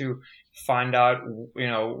challenge to find out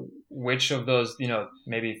which of those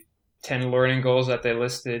maybe 10 learning goals that they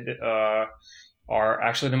listed are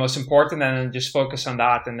actually the most important, and then just focus on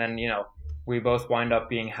that, and then we both wind up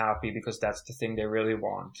being happy because that's the thing they really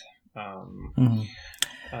want. How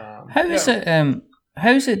is it?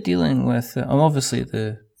 How is it dealing with? Obviously,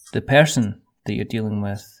 the person that you're dealing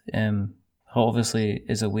with, obviously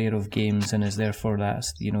is aware of games and is therefore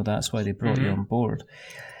that's why they brought you on board.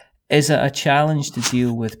 Is it a challenge to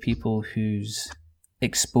deal with people whose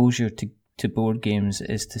exposure to board games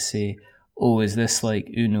is to say, oh, is this like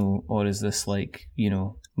Uno, or is this like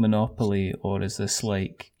Monopoly, or is this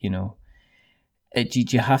like do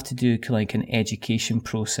you have to do like an education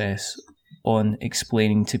process on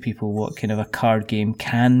explaining to people what kind of a card game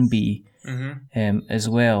can be, as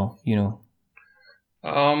well,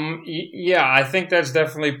 Yeah, I think that's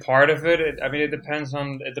definitely part of it. It depends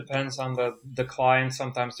on the client.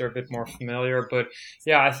 Sometimes they're a bit more familiar, but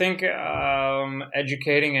yeah, I think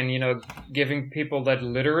educating and giving people that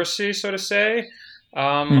literacy, so to say.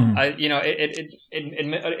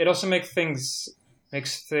 It also makes things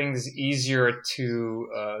easier to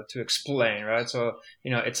explain, right? So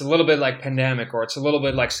it's a little bit like Pandemic, or it's a little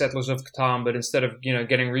bit like Settlers of Catan, but instead of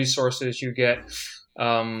getting resources, you get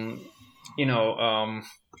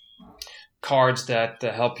cards that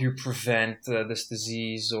help you prevent this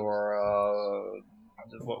disease, or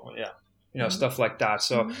stuff like that.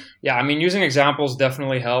 So yeah, using examples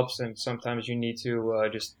definitely helps, and sometimes you need to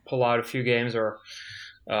just pull out a few games, or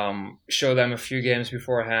show them a few games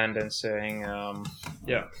beforehand and saying,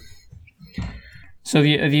 yeah. So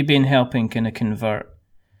have you been helping kind of convert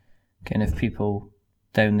kind of people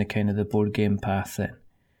down the kind of the board game path then?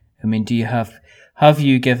 Do you have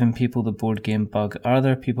you given people the board game bug? Are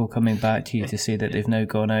there people coming back to you to say that they've now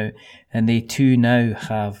gone out and they too now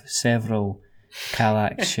have several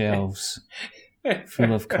Kallax shelves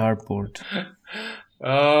full of cardboard?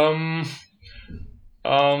 Yes.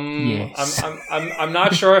 I'm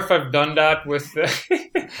not sure if I've done that with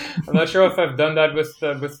I'm not sure if I've done that with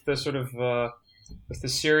the sort of with the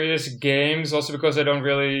serious games, also because I don't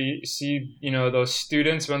really see those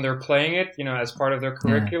students when they're playing it as part of their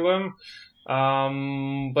curriculum.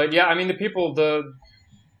 But yeah, the people, the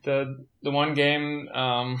one game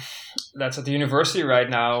that's at the university right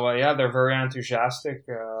now, yeah, they're very enthusiastic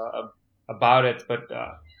about it, but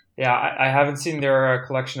yeah, I haven't seen their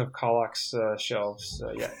collection of Kallax shelves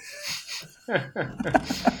yet.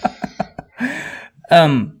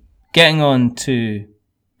 Getting on to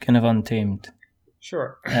kind of Untamed.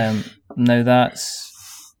 Sure. Now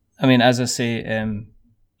that's, as I say,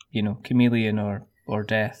 chameleon or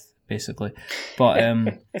death, basically. But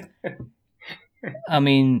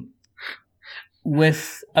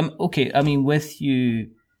with you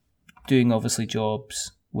doing obviously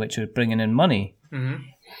jobs which are bringing in money. Mm-hmm.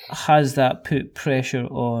 Has that put pressure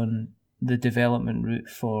on the development route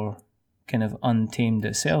for kind of Untamed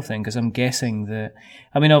itself then? Because I'm guessing that,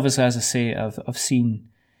 obviously, as I say, I've seen,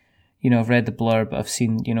 I've read the blurb, I've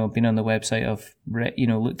seen, been on the website, I've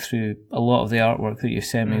looked through a lot of the artwork that you've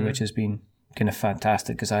sent me, which has been kind of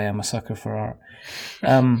fantastic because I am a sucker for art.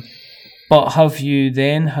 But have you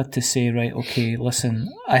then had to say, right, okay, listen,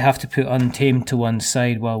 I have to put Untamed to one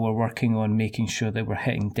side while we're working on making sure that we're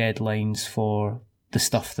hitting deadlines for the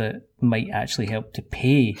stuff that might actually help to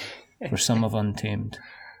pay for some of Untamed,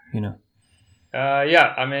 Yeah,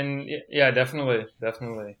 yeah, definitely.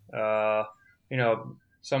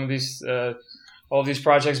 Some of these, all these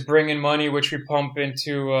projects bring in money, which we pump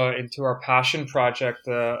into our passion project,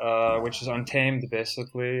 which is Untamed,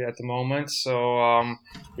 basically at the moment. So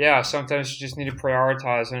yeah, sometimes you just need to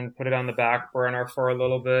prioritize and put it on the back burner for a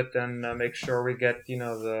little bit, and make sure we get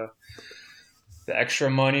the extra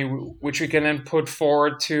money, which we can then put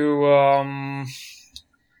forward to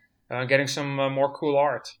getting some more cool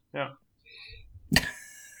art. Yeah.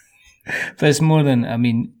 But it's more than,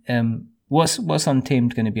 what's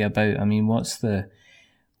Untamed going to be about? What's the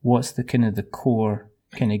kind of the core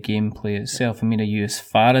kind of gameplay itself? Are you as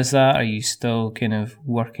far as that? Are you still kind of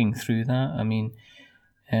working through that?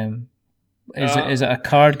 Is it a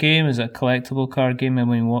card game? Is it a collectible card game?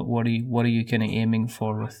 What are you kind of aiming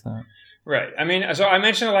for with that? Right. So I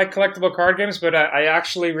mentioned I like collectible card games, but I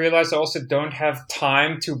actually realized I also don't have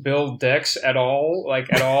time to build decks at all.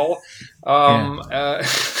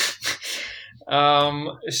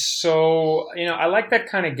 So, I like that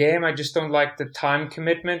kind of game. I just don't like the time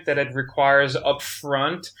commitment that it requires up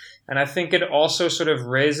front. And I think it also sort of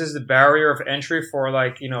raises the barrier of entry for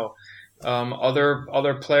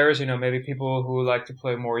other players, maybe people who like to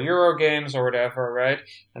play more Euro games or whatever, right?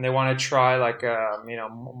 And they want to try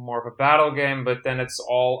more of a battle game, but then it's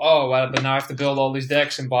all, but now I have to build all these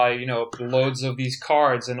decks and buy, loads of these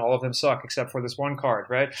cards, and all of them suck except for this one card,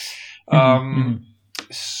 right?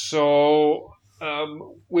 So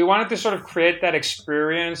we wanted to sort of create that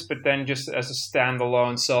experience, but then just as a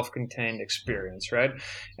standalone, self-contained experience, right?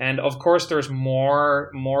 And of course, there's more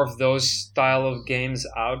of those style of games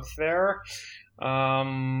out there.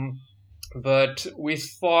 But we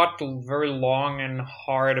thought very long and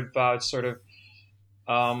hard about sort of,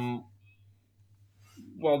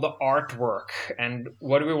 the artwork and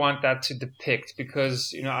what do we want that to depict?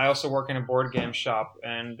 Because, I also work in a board game shop,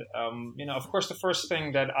 and, of course, the first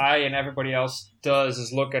thing that I and everybody else does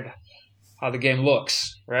is look at how the game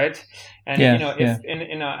looks, right? And,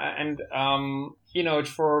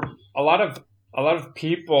 for a lot of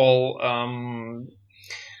people,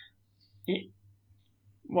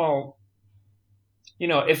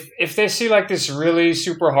 if they see like this really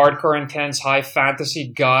super hardcore, intense, high fantasy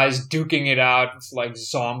guys duking it out with like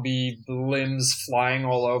zombie limbs flying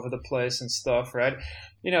all over the place and stuff, right?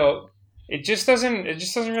 It just doesn't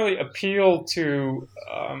really appeal to,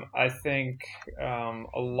 I think, a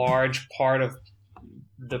large part of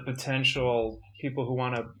the potential people who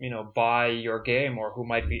want to, buy your game or who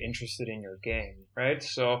might be interested in your game, right?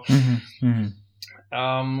 So.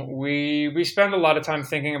 We spend a lot of time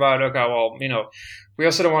thinking about, okay, well, we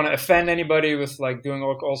also don't want to offend anybody with like doing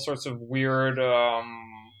all sorts of weird,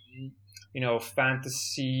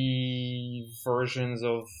 fantasy versions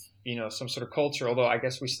of, some sort of culture. Although I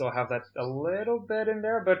guess we still have that a little bit in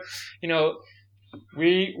there, but,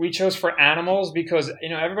 we chose for animals because,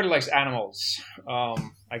 everybody likes animals,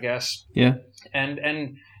 I guess. Yeah.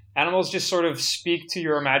 And animals just sort of speak to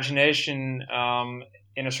your imagination,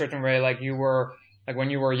 in a certain way, like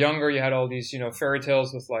when you were younger, you had all these, fairy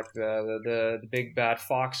tales with like the big bad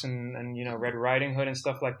fox and Red Riding Hood and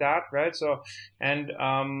stuff like that, right? So, and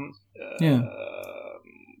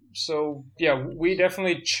we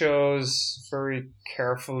definitely chose very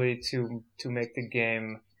carefully to make the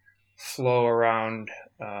game flow around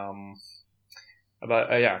around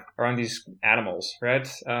these animals, right?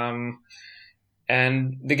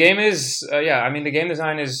 And the game is, the game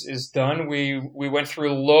design is done. We went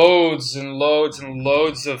through loads and loads and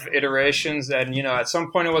loads of iterations, and at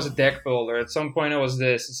some point it was a deck builder, at some point it was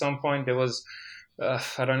this, at some point it was,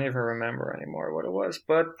 I don't even remember anymore what it was,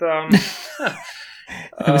 but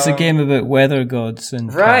it was a game about weather gods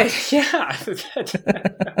and right, yeah,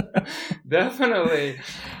 definitely.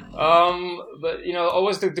 But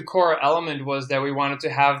always the core element was that we wanted to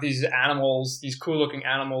have these animals, these cool looking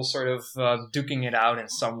animals, sort of duking it out in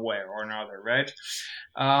some way or another, right?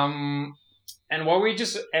 And what we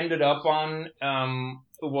just ended up on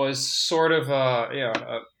was sort of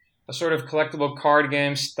a sort of collectible card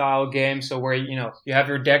game style game. So where you have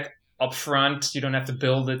your deck up front, you don't have to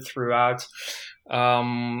build it throughout.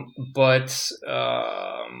 But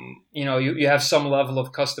you have some level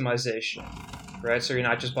of customization, right? So you're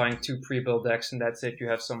not just buying 2 pre-built decks and that's it. You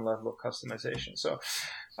have some level of customization. So,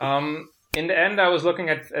 in the end, I was looking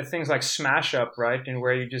at things like Smash Up, right? And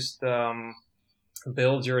where you just,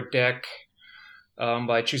 build your deck,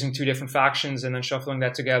 by choosing 2 different factions and then shuffling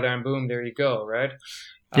that together and boom, there you go, right?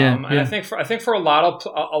 And I think for a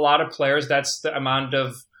lot of players, that's the amount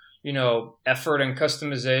of, effort and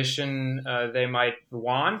customization they might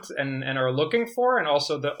want and are looking for, and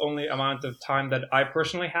also the only amount of time that I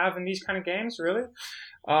personally have in these kind of games, really.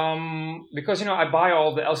 Because, I buy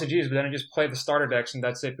all the LCGs, but then I just play the starter decks and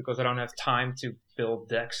that's it, because I don't have time to build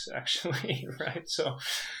decks, actually, right? So,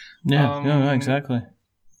 exactly.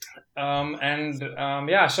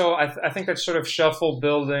 So I think that sort of shuffle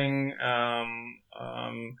building,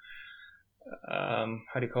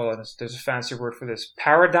 how do you call it? There's a fancy word for this,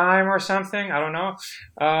 paradigm or something. I don't know.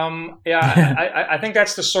 I think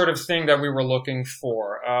that's the sort of thing that we were looking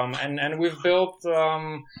for. And we've built,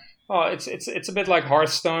 it's a bit like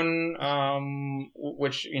Hearthstone,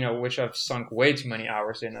 which I've sunk way too many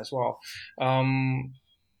hours in as well.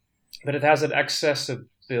 But it has that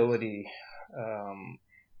accessibility,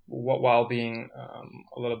 while being,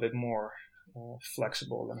 a little bit more,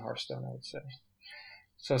 flexible than Hearthstone, I would say.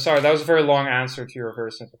 So sorry, that was a very long answer to your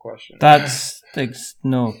very simple question. That's the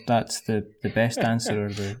best answer.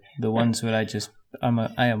 Or the ones where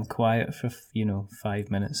I am quiet for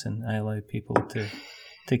 5 minutes and I allow people to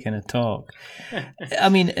kind of talk. I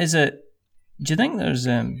mean, do you think there's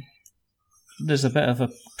a bit of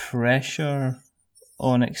a pressure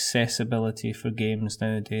on accessibility for games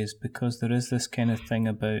nowadays, because there is this kind of thing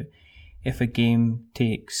about if a game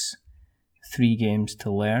takes 3 games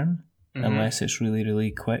to learn, unless it's really,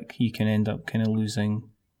 really quick, you can end up kind of losing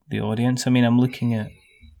the audience. I mean, I'm looking at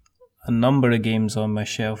a number of games on my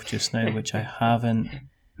shelf just now which I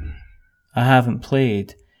haven't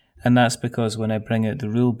played, and that's because when I bring out the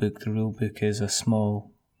rule book is a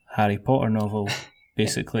small Harry Potter novel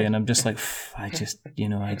basically, and I'm just like, I just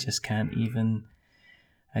can't even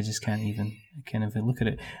kind of look at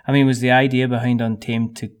it. I mean, was the idea behind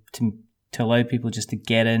Untamed to allow people just to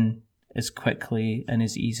get in as quickly and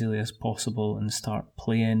as easily as possible and start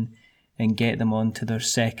playing and get them on to their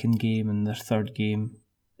second game and their third game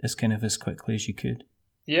as quickly as you could?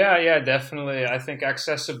 Yeah, definitely. I think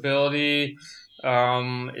accessibility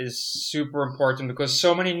is super important because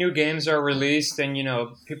so many new games are released, and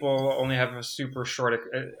people only have a super short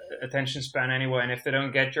attention span anyway. And if they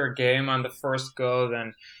don't get your game on the first go,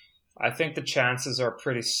 then I think the chances are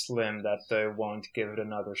pretty slim that they won't give it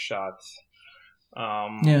another shot.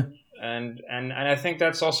 And I think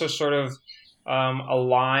that's also sort of a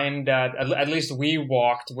line that at least we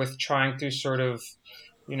walked with, trying to sort of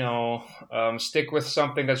stick with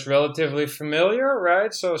something that's relatively familiar,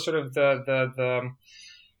 right? So sort of the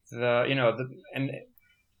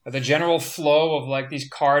general flow of like these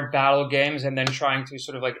card battle games, and then trying to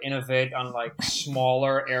sort of like innovate on like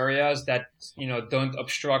smaller areas that don't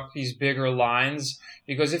obstruct these bigger lines.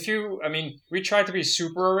 Because we tried to be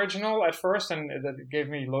super original at first, and that gave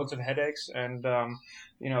me loads of headaches. And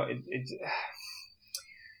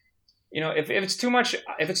if it's too much,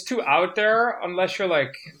 if it's too out there, unless you're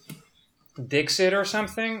like Dixit or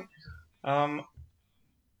something,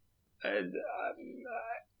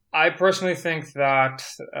 I personally think that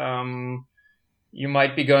you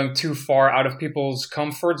might be going too far out of people's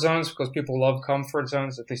comfort zones, because people love comfort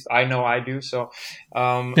zones. At least I know I do. So,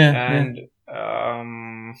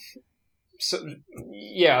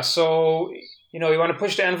 you want to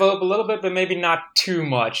push the envelope a little bit, but maybe not too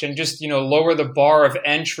much, and just lower the bar of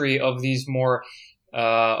entry of these more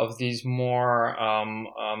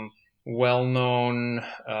well-known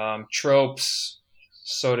tropes,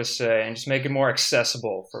 so to say, and just make it more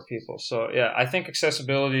accessible for people. So yeah, I think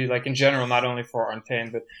accessibility, like in general, not only for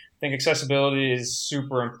Untamed, but I think accessibility is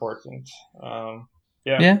super important.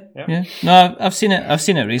 Yeah. No, I've seen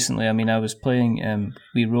it recently. I mean, I was playing.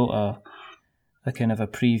 We wrote a kind of a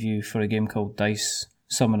preview for a game called Dice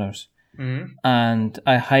Summoners, and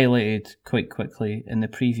I highlighted quite quickly in the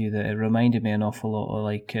preview that it reminded me an awful lot of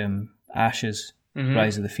like Ashes.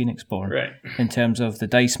 Rise of the Phoenixborn, right, in terms of the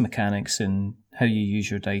dice mechanics and how you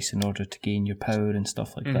use your dice in order to gain your power and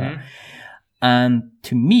stuff like that. And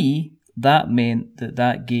to me, that meant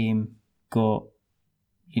that game got,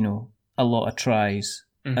 a lot of tries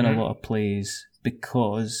and a lot of plays,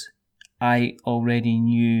 because I already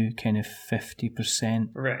knew kind of 50%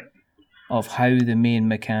 of how the main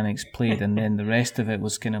mechanics played, and then the rest of it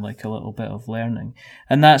was kind of like a little bit of learning.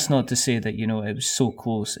 And that's not to say that, it was so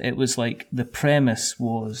close. It was like the premise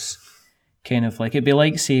was kind of like, it'd be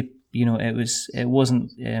like, say, it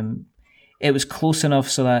was close enough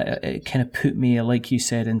so that it kind of put me, like you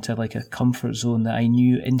said, into like a comfort zone that I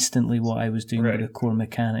knew instantly what I was doing with the core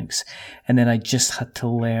mechanics. And then I just had to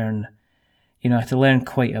learn. I had to learn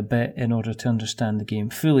quite a bit in order to understand the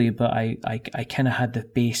game fully, but I kind of had the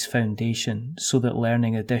base foundation, so that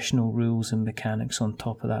learning additional rules and mechanics on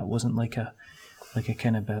top of that wasn't like a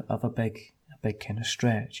kind of a big kind of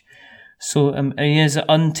stretch. So is it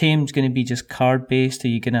Untamed going to be just card based? Are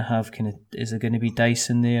you going to have is it going to be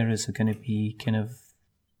dice in there? Is it going to be kind of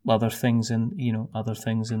other things in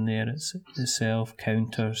there itself,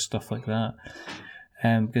 counters, stuff like that?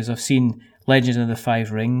 Because I've seen Legends of the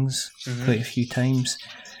Five Rings quite a few times,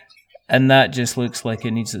 and that just looks like it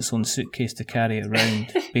needs its own suitcase to carry it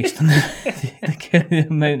around, based on the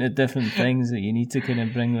amount of different things that you need to kind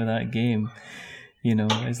of bring with that game.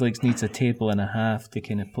 It's like it needs a table and a half to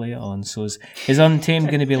kind of play it on. So is Untamed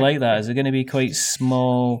going to be like that? Is it going to be quite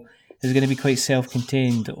small? Is it going to be quite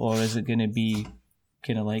self-contained, or is it going to be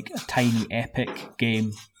kind of like a tiny epic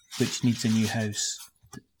game which needs a new house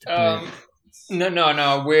to play it?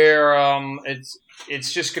 No. We're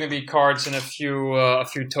it's just going to be cards and a few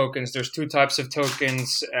tokens. There's 2 types of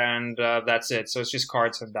tokens, and that's it. So it's just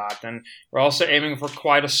cards and that. And we're also aiming for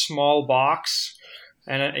quite a small box,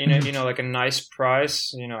 and like a nice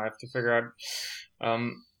price. I have to figure out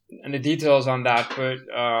and the details on that. But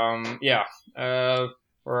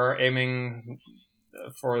we're aiming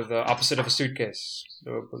for the opposite of a suitcase.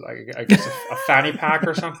 So, like, I guess a fanny pack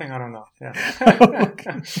or something. I don't know. Yeah.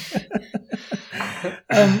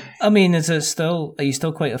 Are you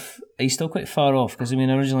still quite far off? Because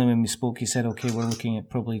originally when we spoke, you said, okay, we're looking at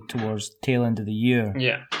probably towards tail end of the year.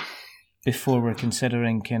 Yeah. Before we're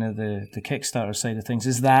considering kind of the Kickstarter side of things.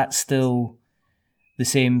 Is that still the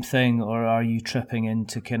same thing, or are you tripping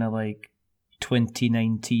into kind of like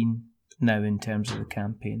 2019 now in terms of the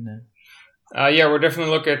campaign now? We're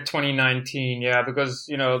definitely looking at 2019. Yeah, because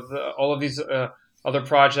all of these other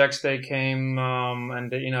projects they came,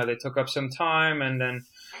 and they took up some time, and then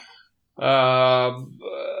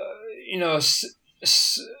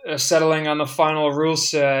settling on the final rule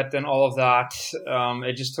set and all of that,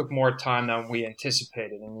 it just took more time than we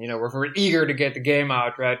anticipated. And we're very eager to get the game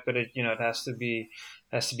out, right? But it has to be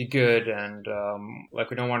good, and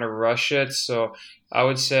we don't want to rush it. So I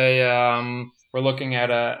would say we're looking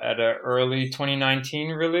at a early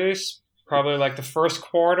 2019 release, probably like the first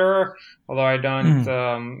quarter. Although I don't,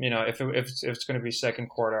 if it's going to be second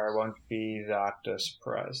quarter, I won't be that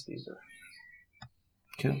surprised either.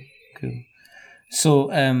 Cool. So,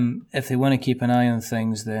 if they want to keep an eye on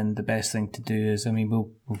things, then the best thing to do is,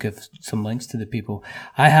 we'll give some links to the people.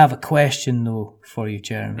 I have a question though for you,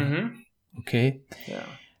 Jeremy. Mm-hmm. Okay.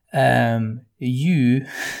 Yeah. You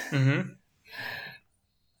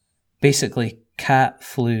basically cat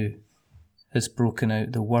flu has broken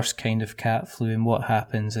out, the worst kind of cat flu, and what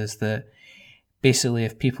happens is that basically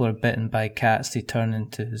if people are bitten by cats, they turn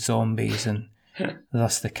into zombies, and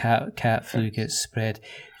thus the cat flu gets spread.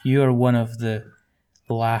 You are one of the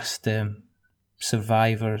last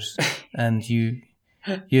survivors, and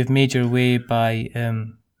you've made your way by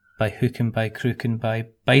hook and by crook and by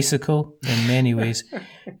bicycle in many ways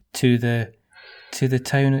to the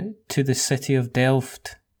city of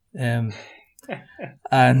Delft, and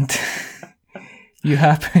you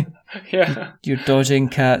happen you're dodging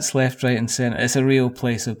cats left, right, and centre. It's a real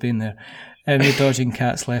place. I've been there. You're dodging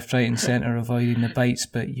cats left, right, and centre, avoiding the bites,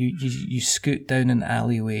 but you scoot down an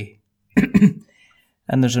alleyway,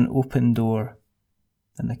 and there's an open door,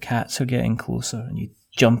 and the cats are getting closer, and you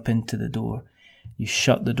jump into the door. You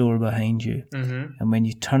shut the door behind you, and when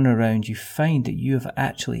you turn around, you find that you have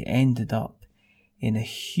actually ended up in a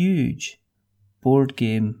huge board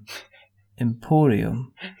game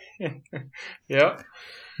emporium. Yeah.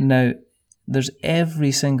 Now, there's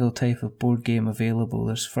every single type of board game available.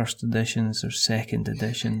 There's first editions, there's second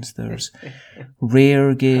editions, there's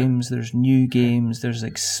rare games, there's new games, there's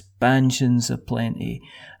expansions aplenty,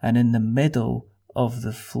 and in the middle of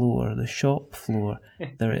the floor, the shop floor,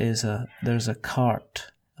 there's a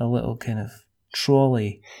cart, a little kind of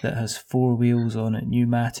trolley that has 4 wheels on it,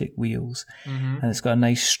 pneumatic wheels, and it's got a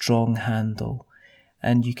nice strong handle,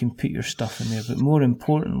 and you can put your stuff in there. But more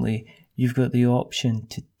importantly, you've got the option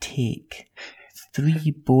to take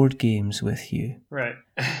 3 board games with you. Right.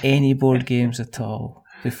 Any board games at all,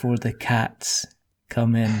 before the cats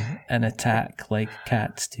come in and attack like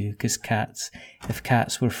cats do. Because if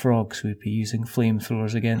cats were frogs, we'd be using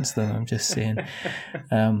flamethrowers against them. I'm just saying.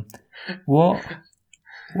 What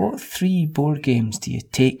 3 board games do you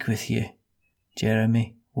take with you,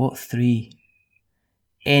 Jeremy? What 3?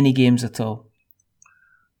 Any games at all?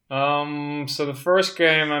 So the first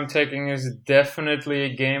game I'm taking is definitely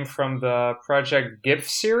a game from the Project GIF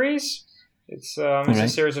series. It's a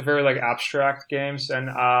series of very abstract games, and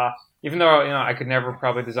even though I could never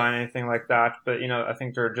probably design anything like that, but I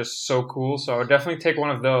think they're just so cool. So I would definitely take one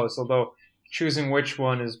of those. Although choosing which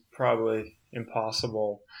one is probably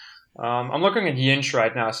impossible. I'm looking at Yinch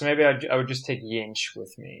right now, so maybe I would just take Yinch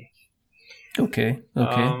with me. Okay.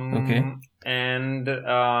 And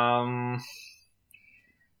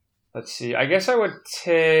let's see. I guess I would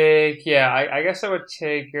take. Yeah, I guess I would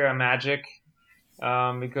take Magic,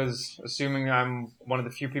 because assuming I'm one of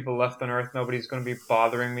the few people left on Earth, nobody's going to be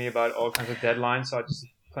bothering me about all kinds of deadlines. So I just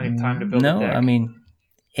have plenty of time to build a deck. I mean,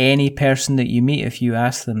 any person that you meet, if you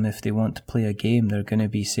ask them if they want to play a game, they're going to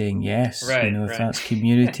be saying yes. Right, if that's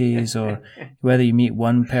communities, or whether you meet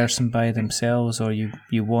one person by themselves or you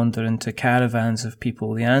wander into caravans of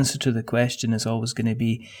people, the answer to the question is always going to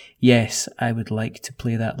be yes. I would like to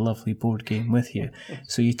play that lovely board game with you.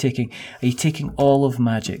 So are you taking all of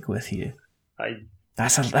Magic with you?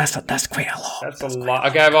 That's quite a lot. That's a lot.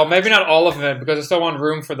 Okay, well, maybe not all of it, because I still want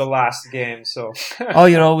room for the last game. So. Oh,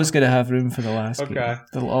 you're always going to have room for the last game. Okay.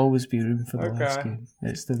 There'll always be room for the last game.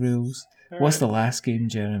 It's the rules. All What's right. the last game,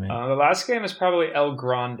 Jeremy? The last game is probably El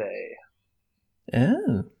Grande.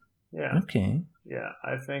 Oh. Yeah. Okay. Yeah,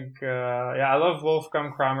 I think. I love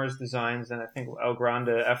Wolfgang Kramer's designs, and I think El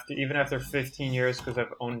Grande, after 15 years, because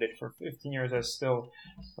I've owned it for 15 years, I still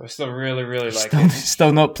really, really like it.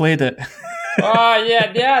 Still not played it.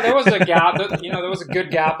 Yeah. There was a gap. There was a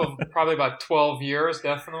good gap of probably about 12 years,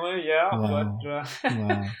 definitely. Yeah, Wow. but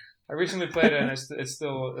Wow. I recently played it, and I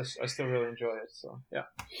still really enjoy it. So yeah.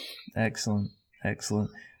 Excellent.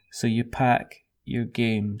 So you pack your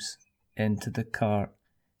games into the cart,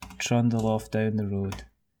 trundle off down the road,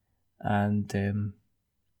 and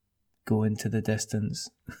go into the distance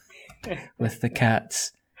with the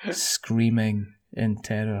cats screaming in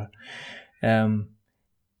terror.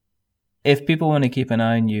 if people want to keep an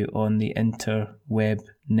eye on you on the interweb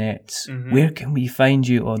nets, Mhm. where can we find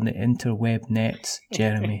you on the interweb nets,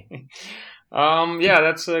 Jeremy? Yeah,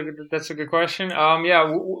 that's a good question.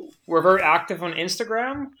 Yeah, we're very active on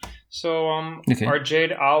Instagram. So Okay. our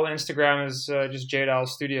Jade Owl Instagram is just Jade Owl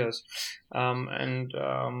Studios, and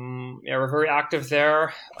yeah, we're very active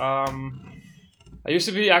there. I used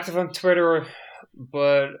to be active on Twitter,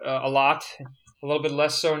 but a lot. A little bit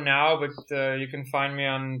less so now, but you can find me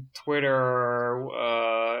on Twitter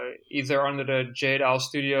either under the Jade Owl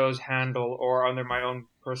Studios handle or under my own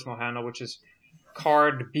personal handle, which is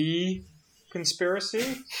Card B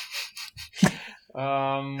Conspiracy.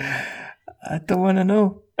 I don't want to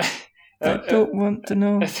know. I don't want to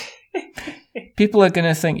know. People are going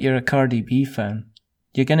to think you're a Cardi B fan.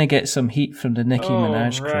 You're going to get some heat from the Nicki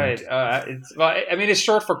Minaj crowd. Right. I mean, it's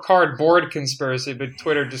short for Cardboard Conspiracy, but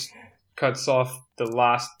Twitter just cuts off the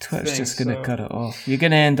last Twitter's thing, just going to cut it off. You're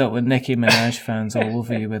going to end up with Nicki Minaj fans all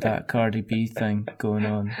over you with that Cardi B thing going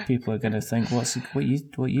on. People are going to think, what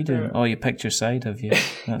you doing? Oh, you picked your side, have you?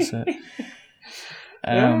 That's it.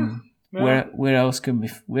 Where else can we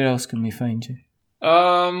find you?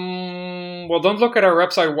 Well, don't look at our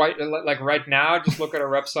website right now. Just look at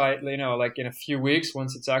our website, like in a few weeks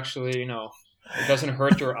once it's actually, it doesn't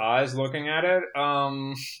hurt your eyes looking at it.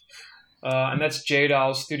 And that's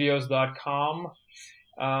jadeowlstudios.com.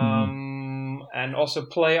 And also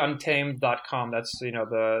playuntamed.com. That's,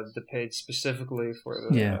 the page specifically for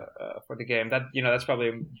the game. That, that's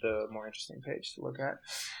probably the more interesting page to look at.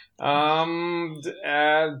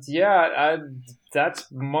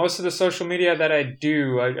 That's most of the social media that I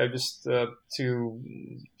do. I'm just too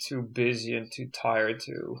busy and too tired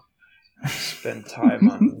to spend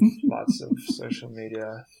time on lots of social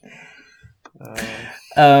media.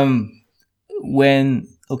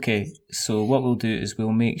 So what we'll do is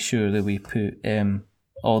we'll make sure that we put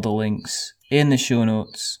all the links in the show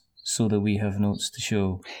notes so that we have notes to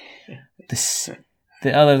show. The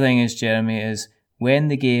other thing is, Jeremy, is when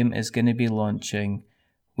the game is going to be launching,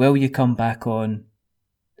 will you come back on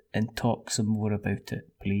and talk some more about it,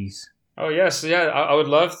 please? Oh, yes. Yeah, I would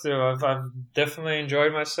love to. I've definitely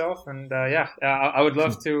enjoyed myself. And I would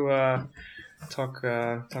love to talk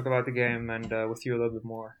about the game and with you a little bit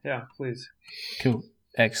more. Yeah, please. Cool.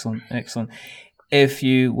 Excellent. If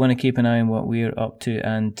you want to keep an eye on what we're up to,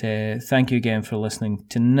 and thank you again for listening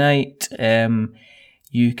tonight,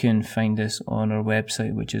 you can find us on our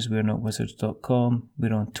website, which is we'renotwizards.com.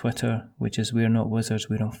 We're on Twitter, which is We're Not Wizards.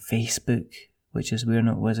 We're on Facebook, which is We're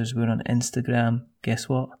Not Wizards. We're on Instagram. Guess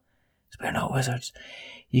what? It's We're Not Wizards.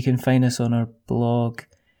 You can find us on our blog,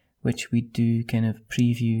 which we do kind of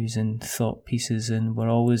previews and thought pieces, and we're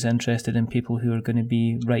always interested in people who are going to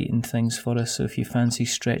be writing things for us. So if you fancy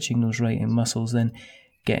stretching those writing muscles, then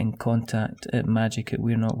get in contact at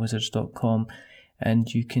magic@we'renotwizards.com,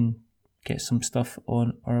 and you can get some stuff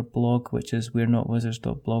on our blog, which is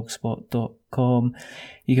we'renotwizards.blogspot.com.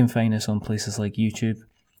 You can find us on places like YouTube.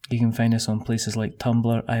 You can find us on places like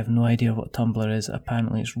Tumblr. I have no idea what Tumblr is.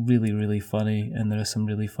 Apparently it's really, really funny, and there is some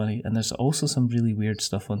really funny, and there's also some really weird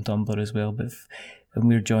stuff on Tumblr as well, and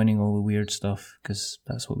we're joining all the weird stuff because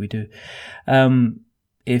that's what we do.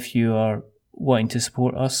 If you are wanting to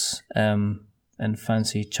support us and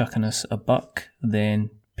fancy chucking us a buck,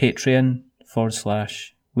 then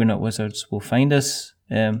Patreon.com/We're Not Wizards will find us.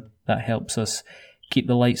 That helps us keep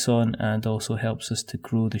the lights on and also helps us to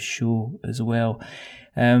grow the show as well.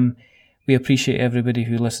 We appreciate everybody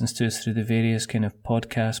who listens to us through the various kind of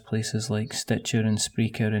podcast places like Stitcher and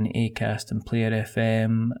Spreaker and Acast and Player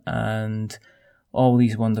FM and all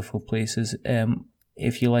these wonderful places.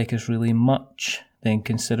 If you like us really much, then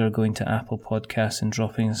consider going to Apple Podcasts and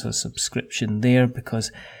dropping us a subscription there,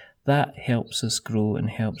 because that helps us grow and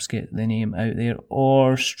helps get the name out there.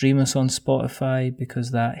 Or stream us on Spotify,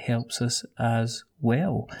 because that helps us as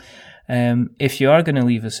well. If you are going to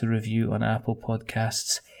leave us a review on Apple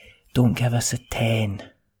Podcasts, don't give us a 10,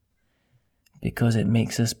 because it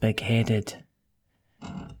makes us big-headed.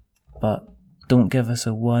 But don't give us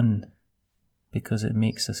a 1, because it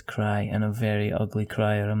makes us cry, and I'm a very ugly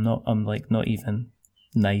crier. I'm not even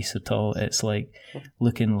nice at all. It's like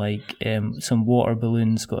looking like some water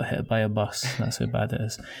balloons got hit by a bus. That's how bad it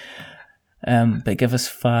is. But give us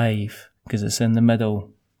 5, because it's in the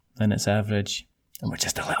middle and it's average, and we're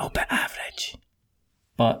just a little bit average.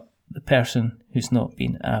 But the person who's not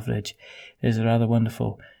been average is rather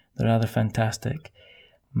wonderful. They're rather fantastic.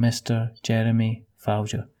 Mr. Jeremy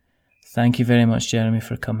Fauger. Thank you very much, Jeremy,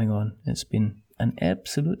 for coming on. It's been an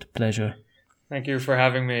absolute pleasure. Thank you for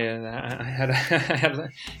having me, and I had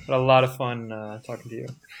a lot of fun talking to you.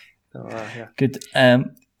 So, yeah. Good. I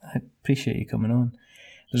appreciate you coming on.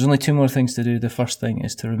 There's only 2 more things to do. The first thing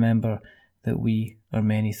is to remember that we are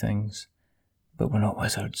many things, but we're not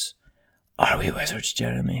wizards. Are we wizards,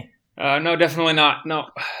 Jeremy? No, definitely not. No,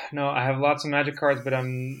 I have lots of magic cards, but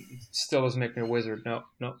I'm still doesn't make me a wizard. No.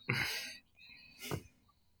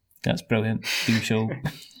 That's brilliant. You shall.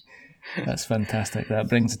 That's fantastic. That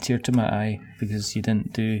brings a tear to my eye because you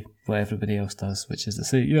didn't do what everybody else does, which is to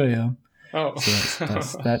say, "Yeah, I am." Oh, so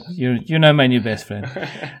that's that. You're now my new best friend.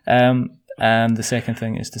 And the second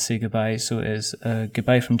thing is to say goodbye. So it is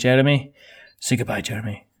goodbye from Jeremy. Say goodbye,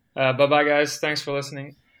 Jeremy. Bye, guys. Thanks for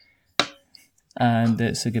listening. And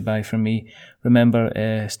it's a goodbye from me. Remember,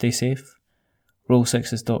 stay safe.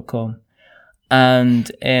 Roll6s.com.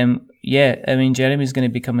 And Jeremy's going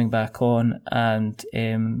to be coming back on, and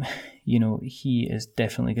he is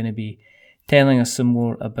definitely going to be telling us some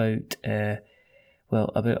more about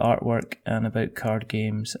about artwork and about card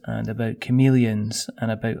games and about chameleons and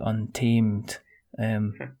about Untamed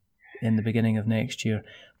in the beginning of next year.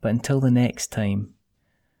 But until the next time,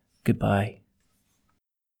 goodbye.